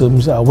tourism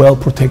are well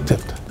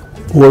protected.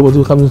 Whoever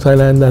to come to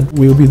Thailand, that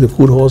will be the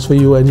good host for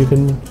you, and you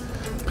can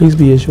please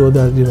be assured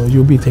that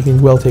you'll be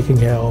well taken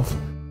care of.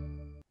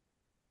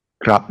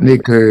 ครับนี่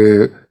คือ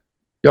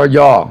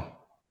ย่อ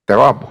ๆแต่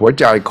ว่าหัว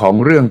ใจของ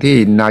เรื่องที่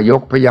นาย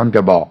กพยายามจ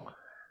ะบอก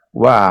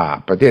ว่า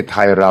ประเทศไท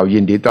ยเรายิ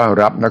นดีต้อน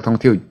รับนักท่อง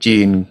เที่ยวจี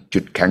นจุ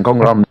ดแข็งของ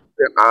เราเ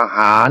รื่องอาห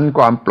ารค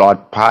วามปลอด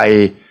ภัย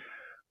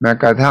แม้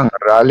กระทั่ง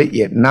รายละเ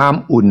อียดน้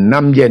ำอุ่นน้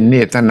ำเย็นเ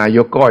นี่ยท่านนาย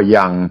กก็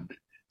ยัง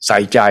ใส่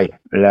ใจ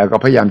แล้วก็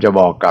พยายามจะ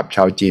บอกกับช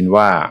าวจีน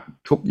ว่า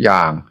ทุกอย่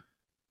าง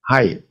ใ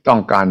ห้ต้อ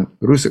งการ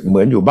รู้สึกเห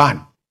มือนอยู่บ้าน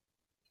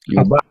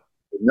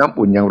น้ำ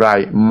อุ่นอย่างไร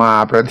มา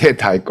ประเทศ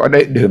ไทยก็ไ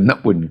ด้ดื่มน้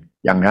ำอุ่น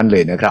อย่างนั้นเล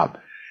ยนะครับ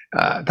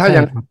ถ้า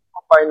ยังเข้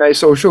าไปใน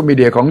โซเชียลมีเ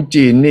ดียของ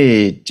จีนนี่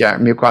จะ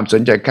มีความส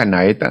นใจแค่ไหน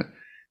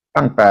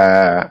ตั้งแต่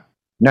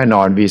แน่น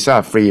อนวีซ่า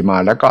ฟรีมา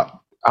แล้วก็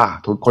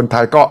ทุกคนไท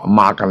ยก็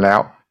มากันแล้ว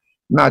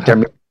น่าจะ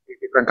มี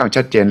ค่อนข้าง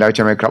ชัดเจนแล้วใ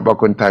ช่ไหมครับว่า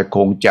คนไทยค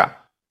งจะ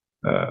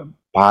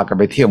พากัน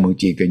ไปเที่ยวเมือง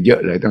จีนกันเยอะ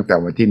เลยตั้งแต่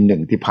วันที่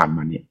1ที่ผ่านม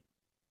านี้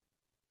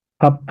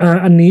ครับ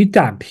อันนี้จ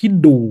ากที่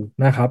ดู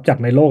นะครับจาก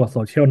ในโลกโซ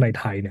เชียลใน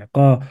ไทยเนี่ย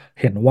ก็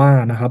เห็นว่า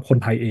นะครับคน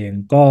ไทยเอง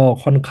ก็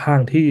ค่อนข้าง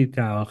ที่จ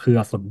ะคื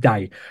อสนใจ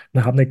น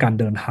ะครับในการ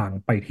เดินทาง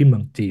ไปที่เมื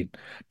องจีน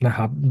นะค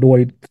รับโดย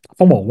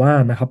ต้องบอกว่า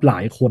นะครับหลา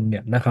ยคนเนี่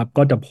ยนะครับ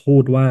ก็จะพู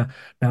ดว่า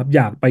นะครับอ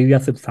ยากไปเรีย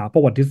นศึกษาปร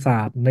ะวัติศา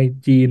สตร์ใน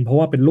จีนเพราะ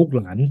ว่าเป็นลูก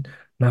หลาน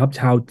นะครับ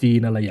ชาวจีน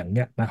อะไรอย่างเ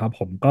งี้ยนะครับ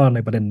ผมก็ใน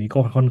ประเด็นนี้ก็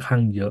ค่อนข้า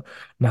งเยอะ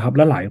นะครับแ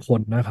ละหลายคน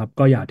นะครับ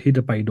ก็อยากที่จ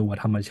ะไปดู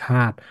ธรรมช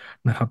าติ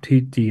นะครับที่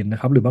จีนนะ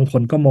ครับหรือบางค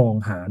นก็มอง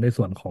หาใน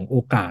ส่วนของโอ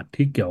กาส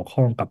ที่เกี่ยว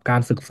ข้องกับกา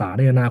รศึกษาใ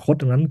นอนาคต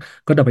ดังนั้น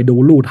ก็จะไปดู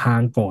ลู่ทา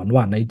งก่อน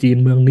ว่าในจีน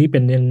เมืองนี้เป็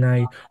นยังไง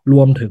ร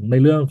วมถึงใน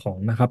เรื่องของ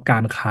นะครับกา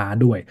รค้า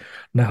ด้วย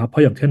นะครับเพรา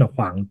ะอย่างเช่นข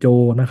วางโจ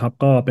วนะครับ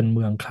ก็เป็นเ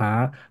มืองค้า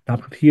นัก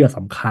ท่องเที่ยวส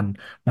ำคัญ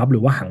นะครับหรื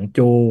อว่าหางโจ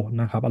ว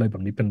นะครับอะไรแบ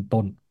บนี้เป็น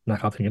ต้นนะ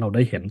ครับสิ่งที่เราไ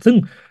ด้เห็นซึ่ง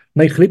ใ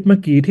นคลิปเมื่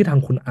อกี้ที่ทาง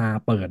คุณอา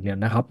เปิดเนี่ย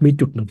นะครับมี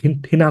จุดหนึ่ง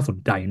ที่น่าสน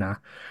ใจนะ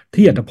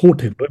ที่อยากจะพูด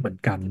ถึงด้วยเหมือน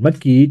กันเมื่อ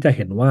กี้จะเ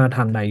ห็นว่าท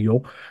างนายก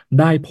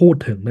ได้พูด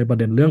ถึงในประ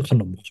เด็นเรื่องข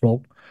นมครก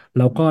แ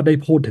ล้วก็ได้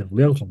พูดถึงเ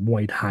รื่องของมว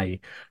ยไทย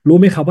รู้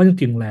ไหมครับว่าจ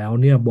ริงๆแล้ว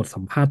เนี่ยบท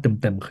สัมภาษณ์เ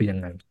ต็มๆคือยัง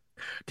ไง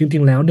จริ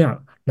งๆแล้วเนี่ย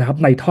นะครับ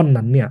ในท่อน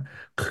นั้นเนี่ย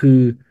คือ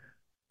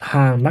ท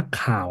างนัก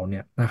ข่าวเนี่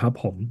ยนะครับ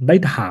ผมได้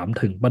ถาม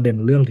ถึงประเด็น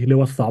เรื่องที่เรีย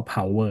กว่าซอฟต์พ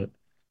าวเวอร์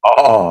อ๋อ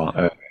เอ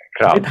อค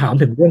รับได้ถาม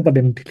ถึงเรื่องประเ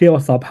ด็นที่เรียก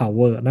ว่าซอฟต์พาวเว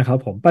อร์นะครับ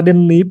ผมประเด็น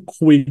นี้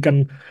คุยกัน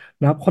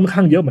นะครับค่อนข้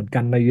างเยอะเหมือนกั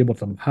นในบท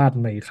สัมภาษณ์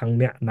ในครั้ง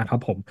เนี้ยนะครับ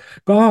ผม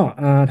ก็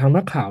ทาง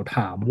นักข่าวถ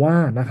ามว่า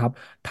นะครับ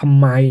ทำ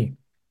ไม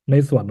ใน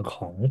ส่วนข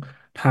อง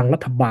ทางรั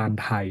ฐบาล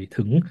ไทย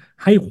ถึง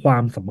ให้ควา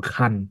มสำ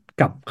คัญ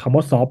กับคำ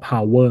ว่าซอฟต์พา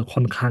วเวอร์ค่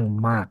อนข้าง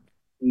มาก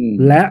อืม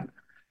และ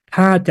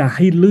ถ้าจะใ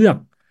ห้เลือก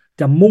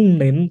จะมุ่ง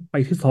เน้นไป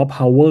ที่ซอฟต์พ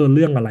าวเวอร์เ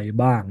รื่องอะไร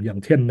บ้างอย่าง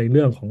เช่นในเ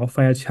รื่องของแฟ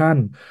ชั่น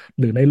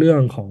หรือในเรื่อ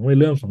งข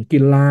องกี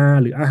ฬา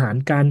หรืออาหาร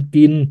การ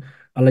กิน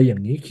อะไรอย่าง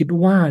นี้คิด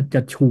ว่าจ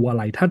ะชูอะไ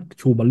รถ้า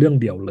ชูมาเรื่อง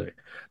เดียวเลย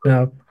นะค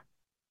รับ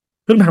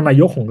ซึ่งทางนา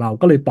ยกของเรา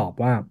ก็เลยตอบ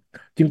ว่า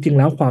จริงๆแ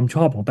ล้วความช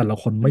อบของแต่ละ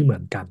คนไม่เหมื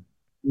อนกัน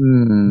อื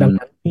ดัง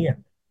นั้นมเนี่ย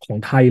ของ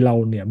ไทยเรา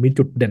เนี่ยมี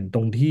จุดเด่นตร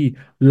งที่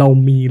เรา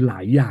มีหลา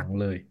ยอย่าง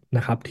เลยน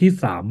ะครับที่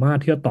สามารถ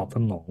ที่จะตอบส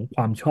นองค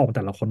วามชอบของแ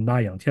ต่ละคนได้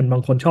อย่างเช่นบา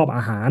งคนชอบอ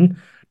าหาร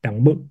อย่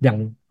าง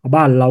บ้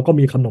านเราก็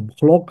มีขนมค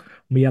รก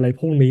มีอะไรพ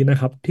วกนี้นะ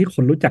ครับที่ค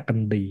นรู้จักกัน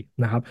ดี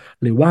นะครับ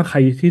หรือว่าใคร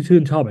ที่ชื่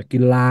นชอบแบบกี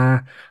ฬา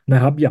นะ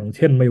ครับอย่างเ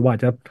ช่นไม่ว่า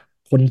จะ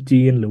คนจี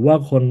นหรือว่า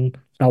คน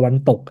ตะวัน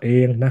ตกเอ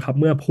งนะครับ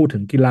เมื่อพูดถึ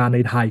งกีฬาใน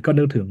ไทยก็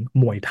นึกถึง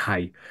มวยไท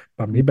ยแบ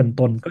บนี้เป็น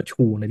ต้นก็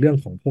ชูในเรื่อง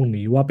ของพวก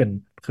นี้ว่าเป็น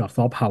เกือบซ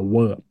อฟต์พาวเว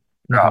อร์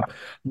นะครับครับ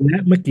และ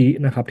เมื่อกี้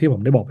นะครับที่ผ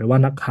มได้บอกไปว่า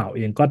นักข่าวเ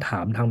องก็ถา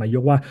มทางนาย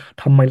กว่า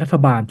ทำไมรัฐ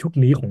บาลชุด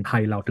นี้ของไท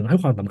ยเราถึงให้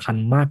ความสำคัญ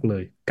มากเล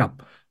ยกับ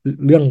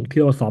เรื่องที่เ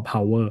รียกว่าซอฟต์พา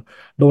วเวอร์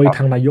โดยท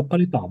างนายกก็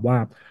ได้ตอบว่า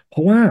เพรา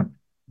ะว่า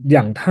อย่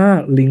างถ้า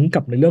ลิงก์กั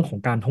บในเรื่องของ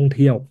การท่องเ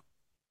ที่ยว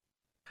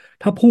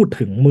ถ้าพูด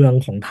ถึงเมือง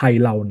ของไทย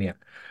เราเนี่ย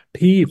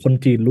ที่คน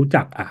จีนรู้จั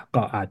กอ่ะก็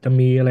อาจจะ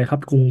มีอะไรครั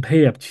บกรุงเท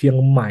พเชียง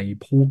ใหม่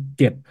ภูเ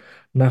ก็ต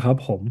นะครับ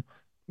ผม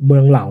เมื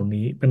องเหล่า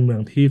นี้เป็นเมือ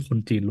งที่คน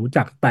จีนรู้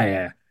จักแต่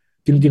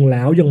จริงๆแ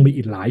ล้วยังมี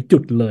อีกหลายจุ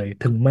ดเลย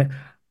ถึง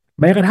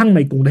แม้กระทั่งใน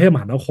กรุงเทพม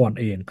หานคร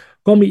เอง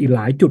ก็มีอีกห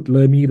ลายจุดเล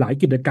ยมีหลาย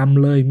กิจกรรม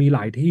เลยมีหล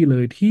ายที่เล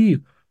ยที่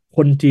ค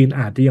นจีน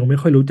อาจจะยังไม่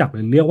ค่อยรู้จักเล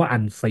ยเรียกว่าอั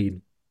นซีน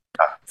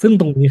ซึ่ง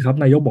ตรงนี้ครับ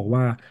นายกบอก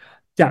ว่า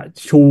จะ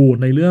ชู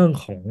ในเรื่อง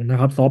ของนะ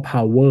ครับซอฟต์พ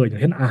าวเวอร์อย่าง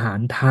เช่นอาหาร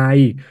ไทย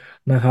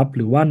นะครับห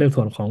รือว่าใน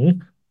ส่วนของ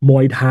มว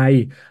ยไทย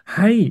ใ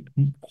ห้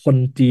คน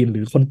จีนห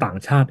รือคนต่าง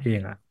ชาติเอ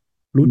งอะ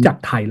รู้อืมจัก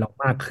ไทยเรา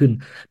มากขึ้น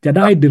จะไ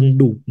ด้ดึง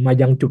ดูดมา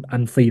ยังจุดอั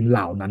นซีนเห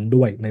ล่านั้น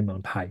ด้วยในเมือง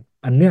ไทย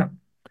อันเนี้ย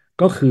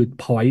ก็คือ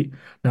point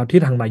นะครับที่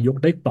ทางนายก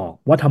ได้ตอบ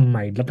ว่าทำไม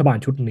รัฐบาล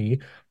ชุดนี้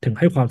ถึง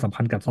ให้ความสำ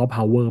คัญกับซอฟต์พ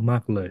าวเวอร์มา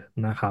กเลย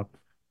นะครับ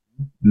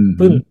อื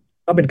ซึ่งม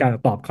ก็เป็นการ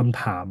ตอบคำถ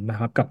ามนะ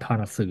ครับกับทาง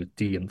สื่อ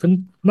จีนซึ่ง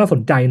น่าส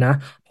นใจนะ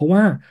เพราะ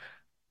ว่า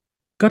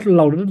ก็เ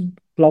ร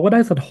าก็ได้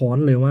สะท้อน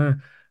เลยว่า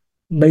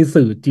ใน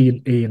สื่อจีน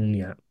เองเ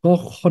นี่ยก็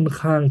ค่อน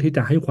ข้างที่จ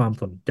ะให้ความ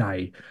สนใจ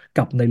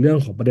กับในเรื่อง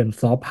ของประเด็น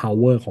ซอฟต์พาวเ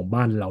วอร์ของ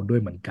บ้านเราด้วย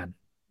เหมือนกัน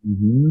อื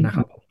นะค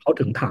รับมเขา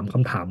ถึงถามค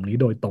ำถามนี้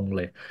โดยตรงเ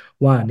ลย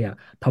ว่าเนี่ย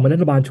ทำไมรั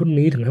ฐบาลชุด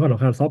นี้ถึงให้ความส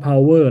ำคัญซอฟต์พาว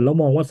เวอร์แล้ว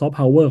มองว่าซอฟต์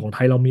พาวเวอร์ของไท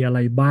ยเรามีอะไร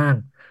บ้าง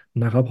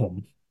นะครับผม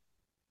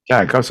ใช่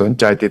เขาสน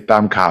ใจติดตา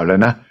มข่าวแล้ว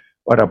นะ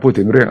ว่าเราพูด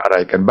ถึงเรื่องอะไร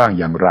กันบ้าง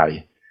อย่างไร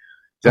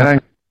ฉะนั้นค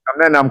รับคำ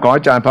แนะนำของอ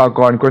าจารย์ภาก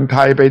รคนไท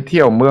ยไปเ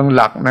ที่ยวเมืองห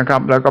ลักนะครั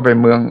บแล้วก็ไป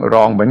เมืองร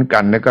องเหมือนกั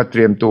นแล้วก็เต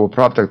รียมตัวพ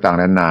ร้อมต่าง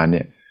ๆนานาเ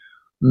นี่ย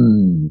อื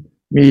ม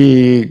มี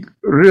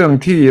เรื่อง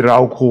ที่เรา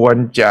ควร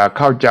จะเ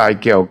ข้าใจ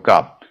เกี่ยวกั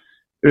บ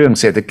เรื่อง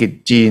เศรษฐกิจ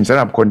จีนสำห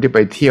รับคนที่ไป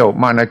เที่ยว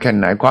มากน้อยแค่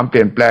ไหนความเป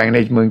ลี่ยนแปลงใน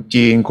เมือง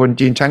จีนคน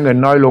จีนใช้เงิน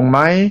น้อยลงไหม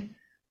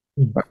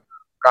อืม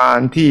กา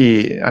รที่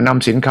น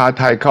ำสินค้า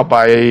ไทยเข้าไป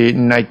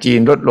ในจีน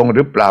ลดลงห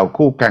รือเปล่า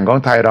คู่แข่งของ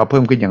ไทยเราเพิ่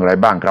มขึ้นอย่างไร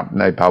บ้างครับ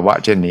ในภาวะ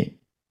เช่นนี้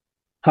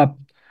ครับ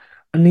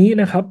อันนี้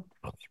นะครับ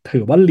ถื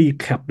อว่ารี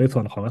แคปในส่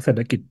วนของเศรษ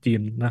ฐกิจจี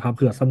นนะครับเ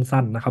ผื่อ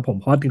สั้นๆนะครับผม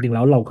เพราะว่าจริงๆแ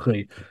ล้วเราเคย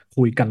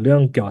คุยกันเรื่อง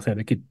เกี่ยวกับเศรษ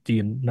ฐกิจจี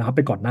นนะครับไ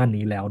ปก่อนหน้า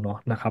นี้แล้วเนาะ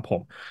นะครับผ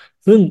ม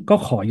ซึ่งก็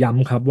ขอย้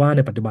ำครับว่าใน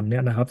ปัจจุบันเนี้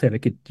ยนะครับเศรษฐ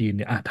กิจจีนเ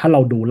นี่ยถ้าเรา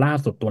ดูล่า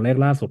สุดตัวเลข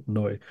ล่าสุดโ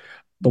ดย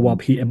ตัว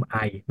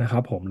PMI นะครั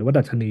บผมหรือว่า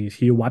ดัชนี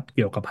ชี้วัดเ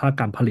กี่ยวกับภาค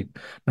การผลิต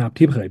นะครับ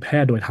ที่เผยแพร่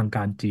โดยทางก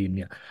ารจีนเ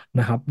นี่ย น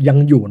ะครับยัง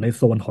อยู่ในโ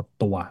ซนหด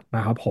ตัวน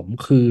ะครับผม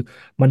คือ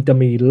มันจะ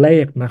มีเล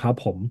ขนะครับ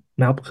ผม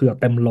นะครับคือ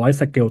เต็มร้อย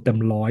สเกลเต็ม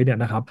ร้อยเนี่ย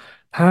นะครับ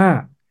ถ้า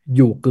อ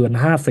ยู่เกิน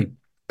50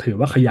ถือ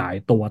ว่าขยาย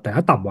ตัวแต่ถ้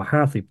าต่ำกว่า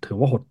50ถือ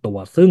ว่าหดตัว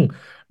ซึ่ง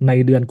ใน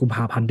เดือนกุมภ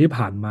าพันธ์ที่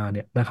ผ่านมาเ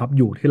นี่ยนะครับอ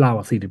ยู่ที่ราว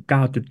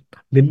49จุด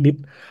นิด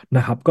ๆน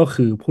ะครับก็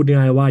คือพูด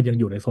ง่ายๆว่ายัง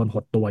อยู่ในโซนห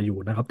ดตัวอยู่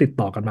นะครับติด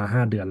ต่อกันมา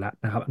5เดือนแล้ว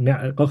นะครับอันเนี้ย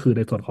ก็คือใ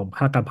นส่วนของภ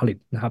าคการผลิต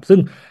นะครับซึ่ง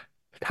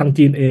ทาง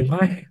จีนเองก็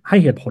ให้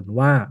เหตุผล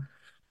ว่า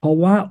เพราะ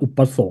ว่าอุป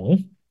สงค์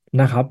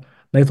นะครับ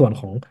ในส่วน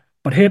ของ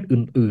ประเทศ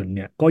อื่นๆเ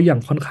นี่ยก็ยัง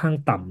ค่อนข้าง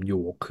ต่ำอยู่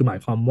คือหมาย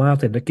ความว่า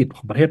เศรษฐกิจข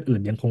องประเทศอื่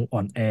นยังคงอ่อ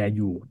นแออ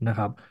ยู่นะค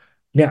รับ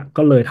เนี่ย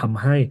ก็เลยท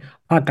ำให้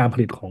ภาคการผ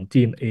ลิตของจี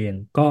นเอง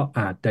ก็อ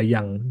าจจะ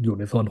ยังอยู่ใ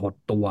นโซนหด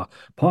ตัว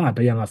เพราะอาจจ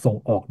ะยังส่ง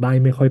ออกได้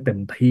ไม่ค่อยเต็ม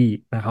ที่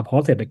นะครับเพรา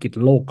ะเศรษฐกิจ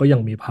โลกก็ยั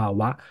งมีภา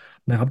วะ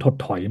นะครับถด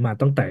ถอยมา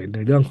ตั้งแต่ใน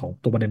เรื่องของ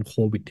ตัวประเด็นโค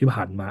วิดที่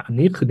ผ่านมาอัน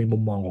นี้คือในมุ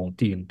มมองของ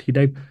จีนที่ไ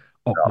ด้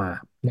ออกมา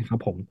นะครับ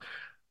ผม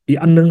อีก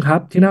อันนึงครับ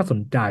ที่น่าส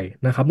นใจ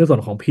นะครับในส่ว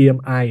นของ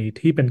PMI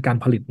ที่เป็นการ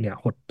ผลิตเนี่ย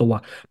หดตัว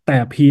แต่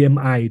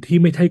PMI ที่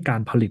ไม่ใช่กา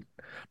รผลิต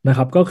นะค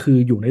รับก็คือ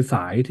อยู่ในสา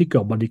ยที่เกี่ย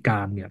วกับบริกา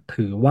รเนี่ย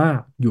ถือว่า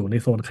อยู่ใน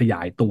โซนขยา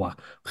ยตัว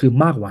คือ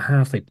มากกว่า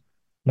50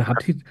นะครับ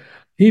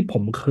ที่ผ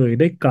มเคย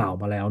ได้กล่าว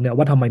มาแล้วเนี่ย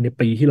ว่าทำไมใน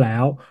ปีที่แล้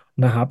ว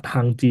นะครับทา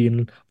งจีน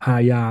พย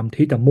ายาม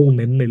ที่จะมุ่งเ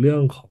น้นในเรื่อ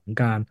งของ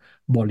การ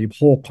บริโภ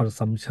ค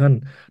consumption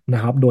นะ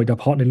ครับโดยเฉ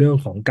พาะในเรื่อง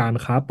ของการ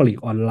ค้าปลีก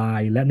ออนไล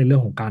น์และในเรื่อ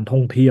งของการท่อ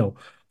งเที่ยว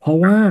เพราะ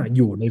ว่าอ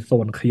ยู่ในโซ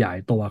นขยาย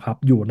ตัวครับ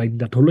อยู่ใน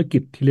ธุรกิ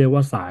จที่เรียก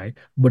ว่าสาย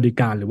บริก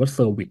ารหรือว่าเซ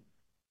อร์วิส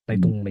ใน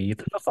ตรงนี้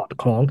ซึ่งก็สอด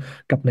คล้อง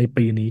กับใน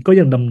ปีนี้ก็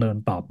ยังดำเนิน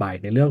ต่อไป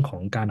ในเรื่องขอ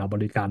งการเอาบ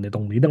ริการในตร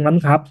งนี้ดังนั้น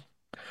ครับ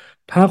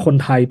ถ้าคน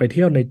ไทยไปเ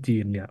ที่ยวในจี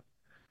นเนี่ย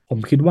ผม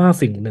คิดว่า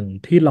สิ่งหนึ่ง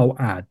ที่เรา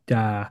อาจจะ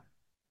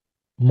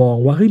มอง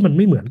ว่าเฮ้ยมันไ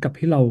ม่เหมือนกับ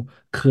ที่เรา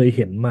เคยเ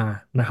ห็นมา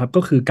นะครับก็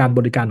คือการบ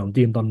ริการของ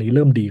จีนตอนนี้เ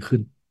ริ่มดีขึ้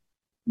น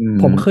อืผ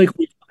มเคมยคุ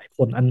ยกับหลายค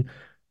น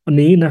อัน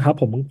นี้นะครับ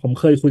ผมเ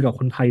คยคุยกับ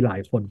คนไทยหลาย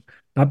คน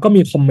นะครับก็มี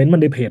คอมเมนต์มา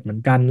ในเพจเหมือน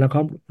กันแล้ว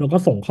ก็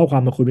ส่งข้อควา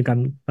มมาคุยกัน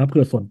นะเพื่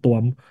อส่วนตัว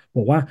บ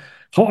อกว่า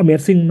เขา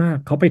Amazing มาก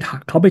เขา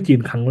ไปจีน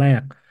ครั้งแร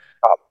ก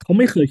ครับเขาไ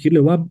ม่เคยคิดเล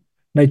ยว่า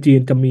ในจีน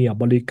จะมี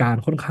บริการ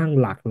ค่อนข้าง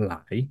หลากหลา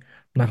ย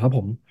นะครับผ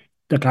ม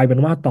จะกลายเป็น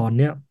ว่าตอนเ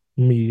นี้ย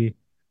มี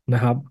นะ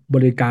ครับบ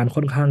ริการค่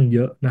อนข้างเยอ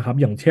ะนะครับ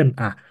อย่างเช่น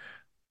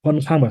ค่อน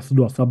ข้างแบบสะด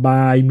วกสบา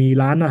ยมี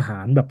ร้านอาหา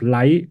รแบบไร้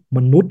ม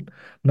นุษย์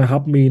นะครั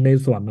บมีใน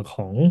ส่วนข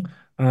อง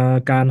อ่า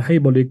การให้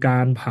บริกา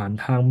รผ่าน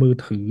ทางมือ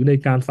ถือใน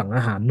การสั่งอ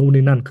าหารนู่น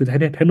นี่นั่นคือใช้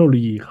เทคโนโล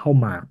ยีเข้า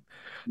มา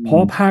อืเพราะ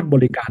มภาคบ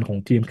ริการของ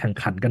จีนแข่ง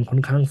ขันกันค่อ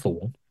นข้างสู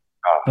ง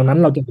ดังนั้น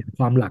เราจะเห็นค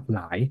วามหลากหล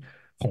าย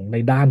ของใน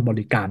ด้านบ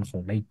ริการขอ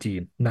งในจี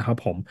นนะครับ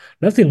ผม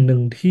และสิ่งหนึ่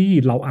งที่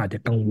เราอาจจะ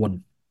กังวล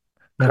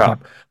นะครับครั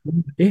บว่า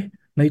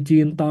ในจี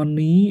นตอน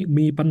นี้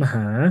มีปัญหา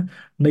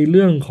ในเ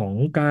รื่องของ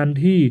การ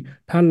ที่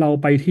ถ้าเรา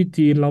ไปที่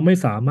จีนเราไม่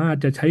สามารถ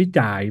จะใช้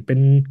จ่ายเป็น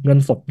เงิน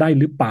สดได้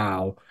หรือเปล่า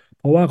เ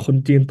พราะว่าคน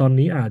จีนตอน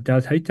นี้อาจจะ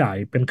ใช้จ่าย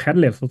เป็น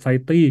cashless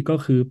society ก็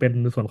คือเป็น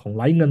ในส่วนของไ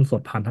ร้เงินส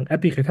ดผ่านทางแอป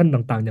พลิเคชัน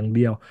ต่างๆอย่างเ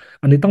ดียว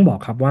อันนี้ต้องบอก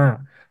ครับว่า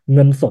เ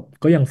งินสด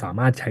ก็ยังสา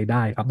มารถใช้ได้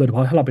ครับโดยเฉพ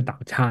าะถ้าเราไปต่า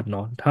งชาติเนา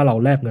ะถ้าเรา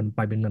แลกเงินไป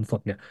เป็นเงินสด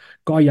เนี่ย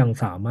ก็ยัง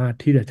สามารถ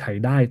ที่จะใช้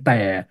ได้แต่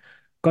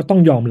ก็ต้อง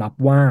ยอมรับ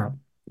ว่า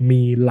มี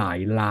หลาย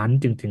ร้าน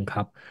จริงๆค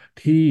รับ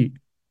ที่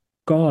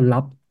ก็รั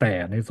บแต่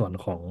ในส่วน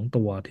ของตั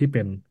วที่เ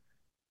ป็น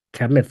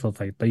cashless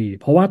society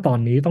เพราะว่าตอน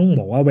นี้ต้องบ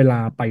อกว่าเวลา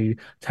ไป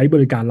ใช้บ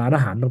ริการร้านอ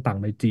าหารต่าง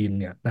ๆในจีน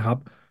เนี่ยนะครับ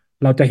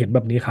เราจะเห็นแบ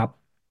บนี้ครับ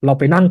เรา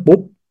ไปนั่งปุ๊บ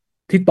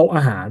ที่โต๊ะอ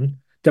าหาร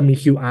จะมี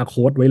QR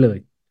code ไว้เลย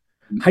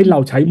ให้เรา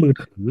ใช้มือ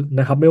ถือน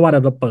ะครับไม่ว่าเร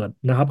าจะเปิด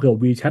นะครับเผื่อ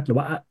WeChat หรือ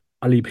ว่า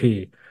Alipay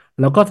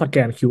แล้วก็สแก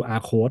น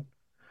QR code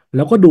แล้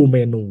วก็ดูเม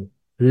นู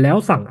แล้ว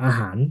สั่งอา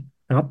หาร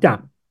นะครับจาก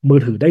มือ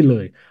ถือได้เล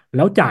ยแล้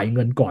วจ่ายเ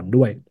งินก่อนด้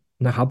วย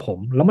นะครับผม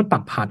แล้วมันตั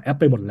ดผ่านแอป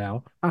ไปหมดแล้ว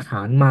อาหา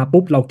รมา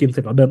ปุ๊บเรากินเส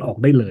ร็จเราเดินออก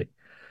ได้เลย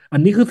อัน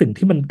นี้คือสิ่ง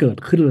ที่มันเกิด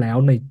ขึ้นแล้ว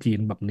ในจีน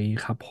แบบนี้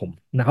ครับผม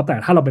นะครับแต่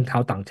ถ้าเราเป็นชา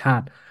วต่างชา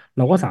ติเร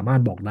าก็สามาร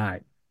ถบอกได้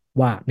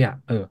ว่าเนี่ย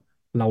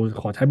เรา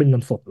ขอใช้เป็นเงิ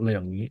นสดอะไรอ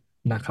ย่างนี้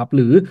นะครับห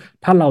รือ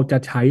ถ้าเราจะ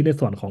ใช้ใน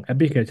ส่วนของแอป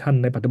พลิเคชัน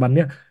ในปัจจุบันเ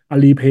นี่ย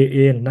Alipay เอ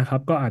งนะครับ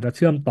ก็อาจจะเ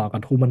ชื่อมต่อกับ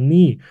True Money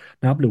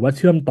นะครับหรือว่าเ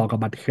ชื่อมต่อกับ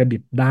บัตรเครดิ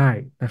ตได้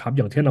นะครับอ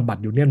ย่างเช่นบัต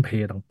ร Union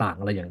Pay ต่างๆ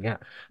อะไรอย่างเงี้ย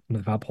น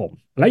ะครับผม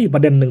และอีกปร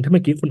ะเด็นหนึ่งที่เ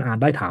มื่อกี้คุณอา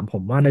ได้ถามผ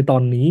มว่าในตอ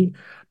นนี้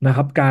นะค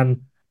รับการ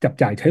จับ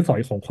จ่ายใช้สอย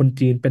ของคน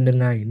จีนเป็นยัง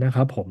ไงนะค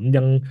รับผมยั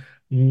ง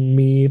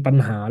มีปัญ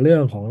หาเรื่อ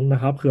งของนะ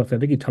ครับเขื่อเศรษ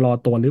ฐกิจชะลอ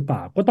ตัวหรือเปล่า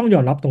ก็ต้องยอ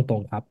มรับตร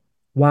งๆครับ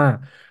ว่า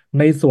ใ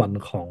นส่วน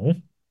ของ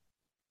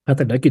เ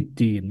ศรษฐกิจ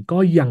จีนก็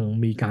ยัง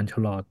มีการช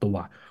ะลอตัว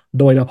โ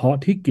ดยเฉพาะ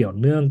ที่เกี่ยว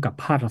เนื่องกับ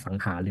ภาคอสัง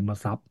หาริม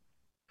ทรัพย์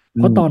เพ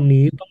ราะตอนอืมนี้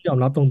ต้องยอม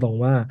รับตรง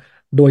ๆว่า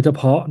โดยเฉพ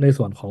าะใน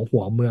ส่วนของหั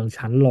วเมือง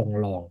ชั้นร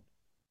อง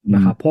อืมนะ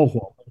ครับพวกหั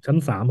วเมืองชั้น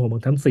3หัวเมือ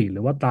งชั้น4หรื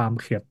อว่าตาม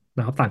เขตน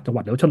ะครับต่างจังหวั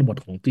ดหรือว่าชนบท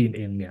ของจีนเ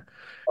องเนี่ย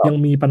ยัง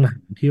มีปัญหา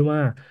ที่ว่า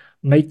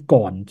ในก่อ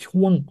นช่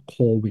วงโค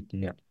วิด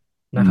เนี่ย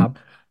นะครับ อื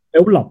ม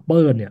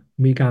developer เนี่ย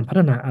มีการพัฒ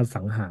นาอสั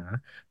งหา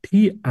ที่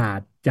อา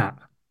จจะ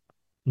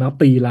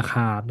ตีราค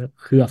าเนี่ย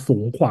คือสู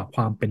งกว่าค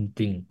วามเป็น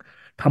จริง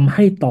ทำใ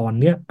ห้ตอน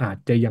เนี้ยอาจ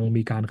จะยัง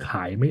มีการขา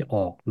ยไม่ออ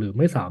กหรือ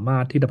ไม่สามา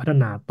รถที่จะพัฒ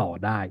นาต่อ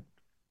ได้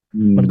อื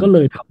มันก็เล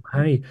มยทำใ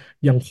ห้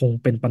ยังคง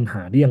เป็นปัญหา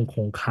ที่ยังค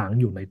งค้าง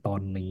อยู่ในตอ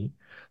นนี้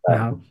นะ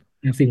ครับ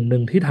แต่สิ่งหนึ่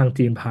งที่ทาง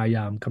จีนพยาย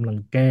ามกำลัง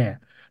แก้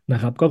นะ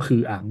ครับก็คือ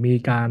มี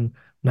การ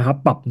นะครับ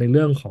ปรับในเ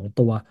รื่องของ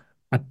ตัว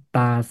อัตร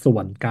าส่ว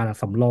นการ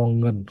สำรอง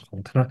เงินข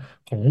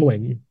องหน่วย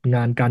ง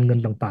านการเงิน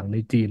ต่างๆใน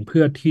จีนเพื่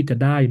อที่จะ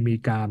ได้มี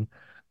การ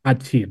อัด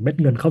ฉีดเม็ด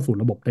เงินเข้าสู่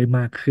ระบบได้ม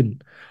ากขึ้น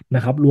นะ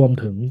ครับรวม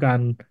ถึงกา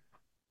ร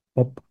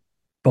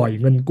ปล่อย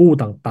เงินกู้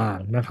ต่าง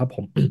ๆนะครับผ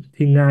ม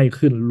ที่ง่าย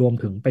ขึ้นรวม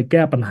ถึงไปแก้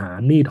ปัญหา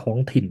หนี้ท้อง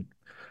ถิ่น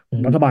ของ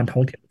รัฐบาลท้อ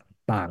งถิ่น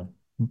ต่าง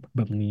ๆแบ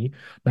บนี้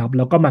นะครับแ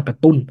ล้วก็มากระ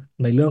ตุ้น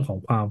ในเรื่องของ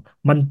ความ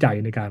มั่นใจ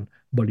ในการ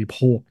บริโภ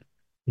ค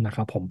นะค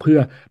รับผมเพื่อ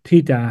ที่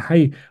จะให้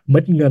เม็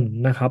ดเงิน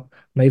นะครับ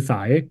ในสา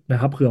ยนะ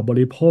ครับเผื่อบ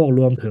ริโภคร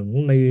วมถึง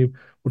ใน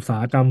อุตสา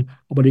หกรรม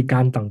บริกา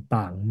รต่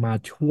างๆมา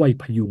ช่วย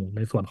พยุงใน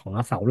ส่วนของ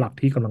เสาหลัก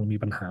ที่กำลังมี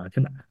ปัญหาเช่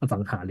นอสั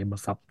งหาริม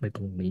ทรัพย์ในต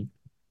รงนี้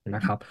น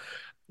ะครับ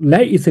และ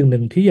อีกสิ่งหนึ่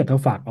งที่อยากจะ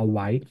ฝากเอาไ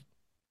ว้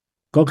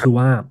ก็คือ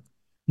ว่า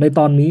ในต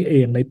อนนี้เอ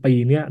งในปี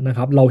เนี้ยนะค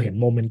รับเราเห็น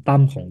โมเมนตัม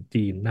ของจี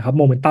นนะครับ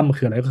โมเมนตัม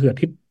คืออะไรก็คือ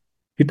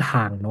ทิศทา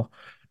งเนาะ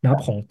นะครับ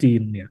ของจีน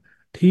เนี่ย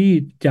ที่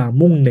จะ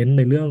มุ่งเน้นใ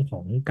นเรื่องข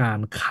องการ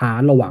ค้า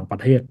ระหว่างประ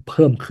เทศเ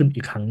พิ่มขึ้น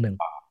อีกครั้งหนึ่ง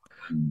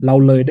เรา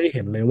เลยได้เ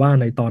ห็นเลยว่า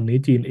ในตอนนี้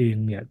จีนเอง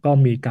เนี่ยก็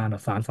มีการ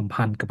สานสัม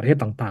พันธ์กับประเทศ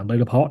ต่างๆโดย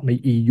เฉพาะใน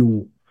EU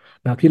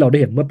นะครับที่เราได้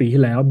เห็นเมื่อปี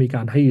ที่แล้วมีก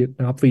ารให้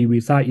นะครับฟรีวี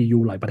ซ่า EU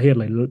หลายประเทศ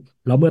เลย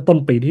แล้วเมื่อต้น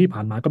ปีที่ผ่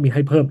านมาก็มีใ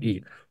ห้เพิ่มอีก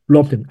ร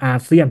วมถึงอา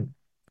เซียน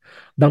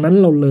ดังนั้น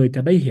เราเลยจ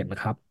ะได้เห็นน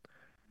ะครับ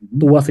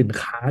ตัวสิน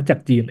ค้าจาก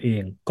จีนเอ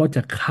งก็จ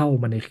ะเข้า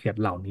มาในเขต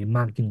เหล่านี้ม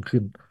ากยิ่งขึ้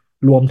น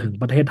รวมถึง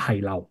ประเทศไทย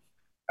เรา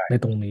ใน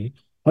ตรงนี้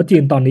เพราะจี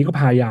นตอนนี้ก็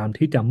พยายาม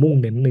ที่จะมุ่ง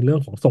เน้นในเรื่อ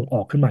งของส่งอ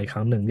อกขึ้นมาอีกค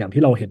รั้งหนึ่งอย่าง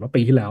ที่เราเห็นว่า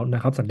ปีที่แล้วน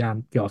ะครับสัญญาณ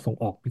เกี่ยวกับส่ง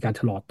ออกมีการ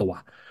ชะลอตัว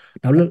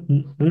แล้ว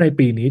ใน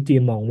ปีนี้จี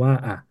นมองว่า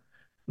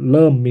เ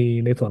ริ่มมี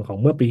ในส่วนของ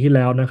เมื่อปีที่แ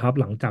ล้วนะครับ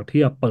หลังจากที่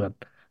เปิด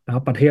นะครั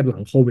บประเทศหลั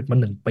งโควิดมา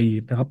1 ปี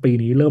นะครับปี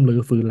นี้เริ่มรื้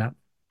อฟื้นแล้ว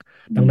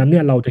ดังนั้นเนี่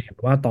ยเราจะเห็น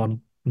ว่าตอน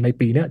ใน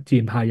ปีเนี้ยจี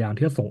นพยายาม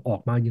ที่จะส่งออก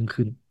มากยิ่ง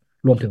ขึ้น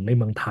รวมถึงใน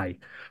เมืองไทย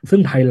ซึ่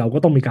งไทยเราก็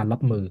ต้องมีการรั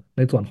บมือใ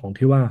นส่วนของ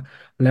ที่ว่า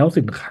แล้ว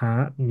สินค้า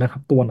นะครั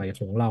บตัวไหนข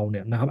องเราเ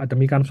นี่ยนะครับอาจจะ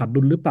มีการขาด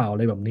ดุลหรือเปล่าอะ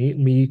ไรแบบนี้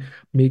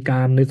มีก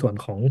ารในส่วน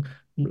ของ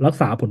รัก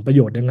ษาผลประโย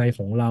ชน์ยังไงข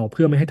องเราเ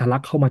พื่อไม่ให้ทะลั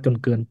กเข้ามาจน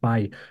เกินไป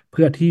เ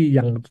พื่อที่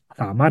ยัง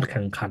สามารถแ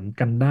ข่งขัน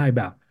กันได้แ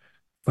บบ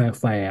แ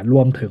ฟร์ร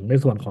วมถึงใน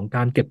ส่วนของก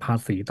ารเก็บภา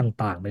ษี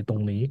ต่างๆในตรง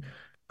นี้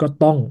ก็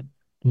ต้อง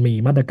มี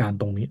มาตรการ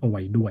ตรงนี้เอาไ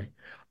ว้ด้วย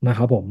นะค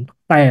รับผม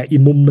แต่อี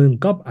กมุมหนึ่ง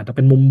ก็อาจจะเ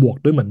ป็นมุมบวก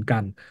ด้วยเหมือนกั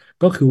น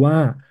ก็คือว่า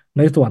ใ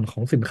นส่วนขอ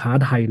งสินค้า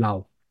ไทยเรา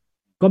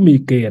ก็มี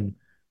เกณฑ์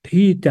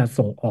ที่จะ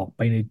ส่งออกไ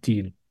ปในจี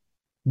น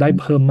ได้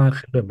เพิ่มมาก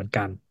ขึ้นด้วยเหมือน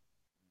กัน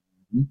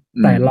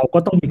แต่เราก็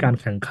ต้องมีการ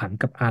แข่งขัน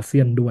กับอาเซี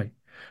ยนด้วย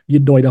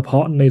โดยเฉพา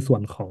ะในส่ว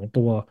นของ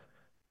ตัว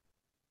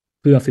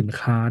เรือสิน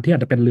ค้าที่อา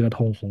จจะเป็นเรือธ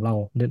งของเรา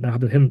เนี่ยนะครับ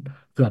อย่างเช่น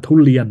เรือทุ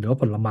เรียนหรือว่า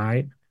ผลไม้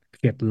เ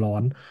ขตร้อ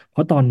นเพร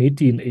าะตอนนี้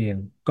จีนเอง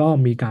ก็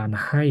มีการ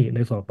ให้ใน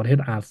ส่วนของประเทศ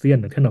อาเซียน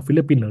อย่างเช่นฟิ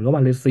ลิปปินส์หรือว่า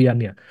มาเลเซีย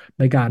เนี่ย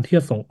ในการที่จ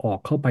ะส่งออก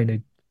เข้าไป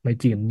ใน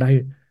จีนได้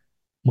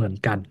เหมือน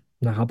กัน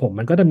นะครับผม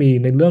มันก็จะมี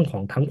ในเรื่องขอ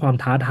งทั้งความ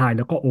ท้าทายแ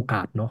ล้วก็โอก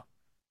าสเนาะ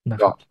นะ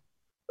ครับ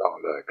ต้อง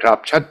เลยครับ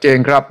ชัดเจน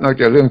ครับนอก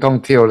จากเรื่องท่อง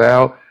เที่ยวแล้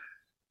ว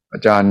อา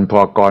จารย์พ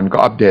กรก็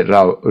อัปเดตเร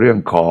าเรื่อง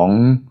ของ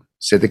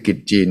เศรษฐกิจ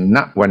จีนณ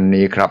วัน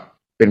นี้ครับ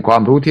เป็นควา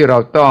มรู้ที่เรา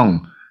ต้อง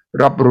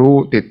รับรู้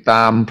ติดต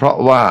ามเพราะ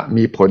ว่า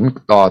มีผล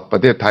ต่อปร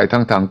ะเทศไทย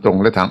ทั้งทางตรง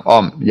และทางอ้อ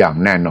มอย่าง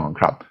แน่นอน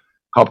ครับ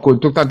ขอบคุณ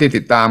ทุกท่านที่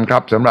ติดตามครั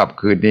บสำหรับ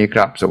คืนนี้ค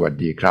รับสวัส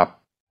ดีครับ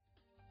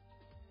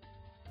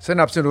ส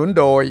นับสนุน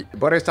โดย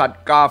บริษัท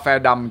กาแฟ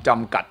ดำจ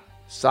ำกัด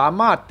สา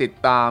มารถติด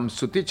ตาม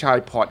สุทธิชัย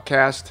พอดแค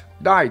สต์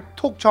ได้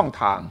ทุกช่อง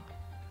ทาง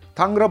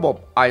ทั้งระบบ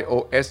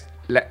iOS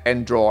และ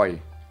Android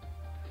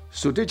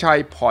สุทธิชัย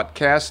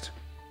Podcast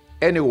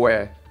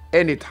Anywhere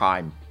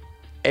Anytime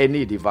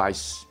Any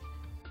Device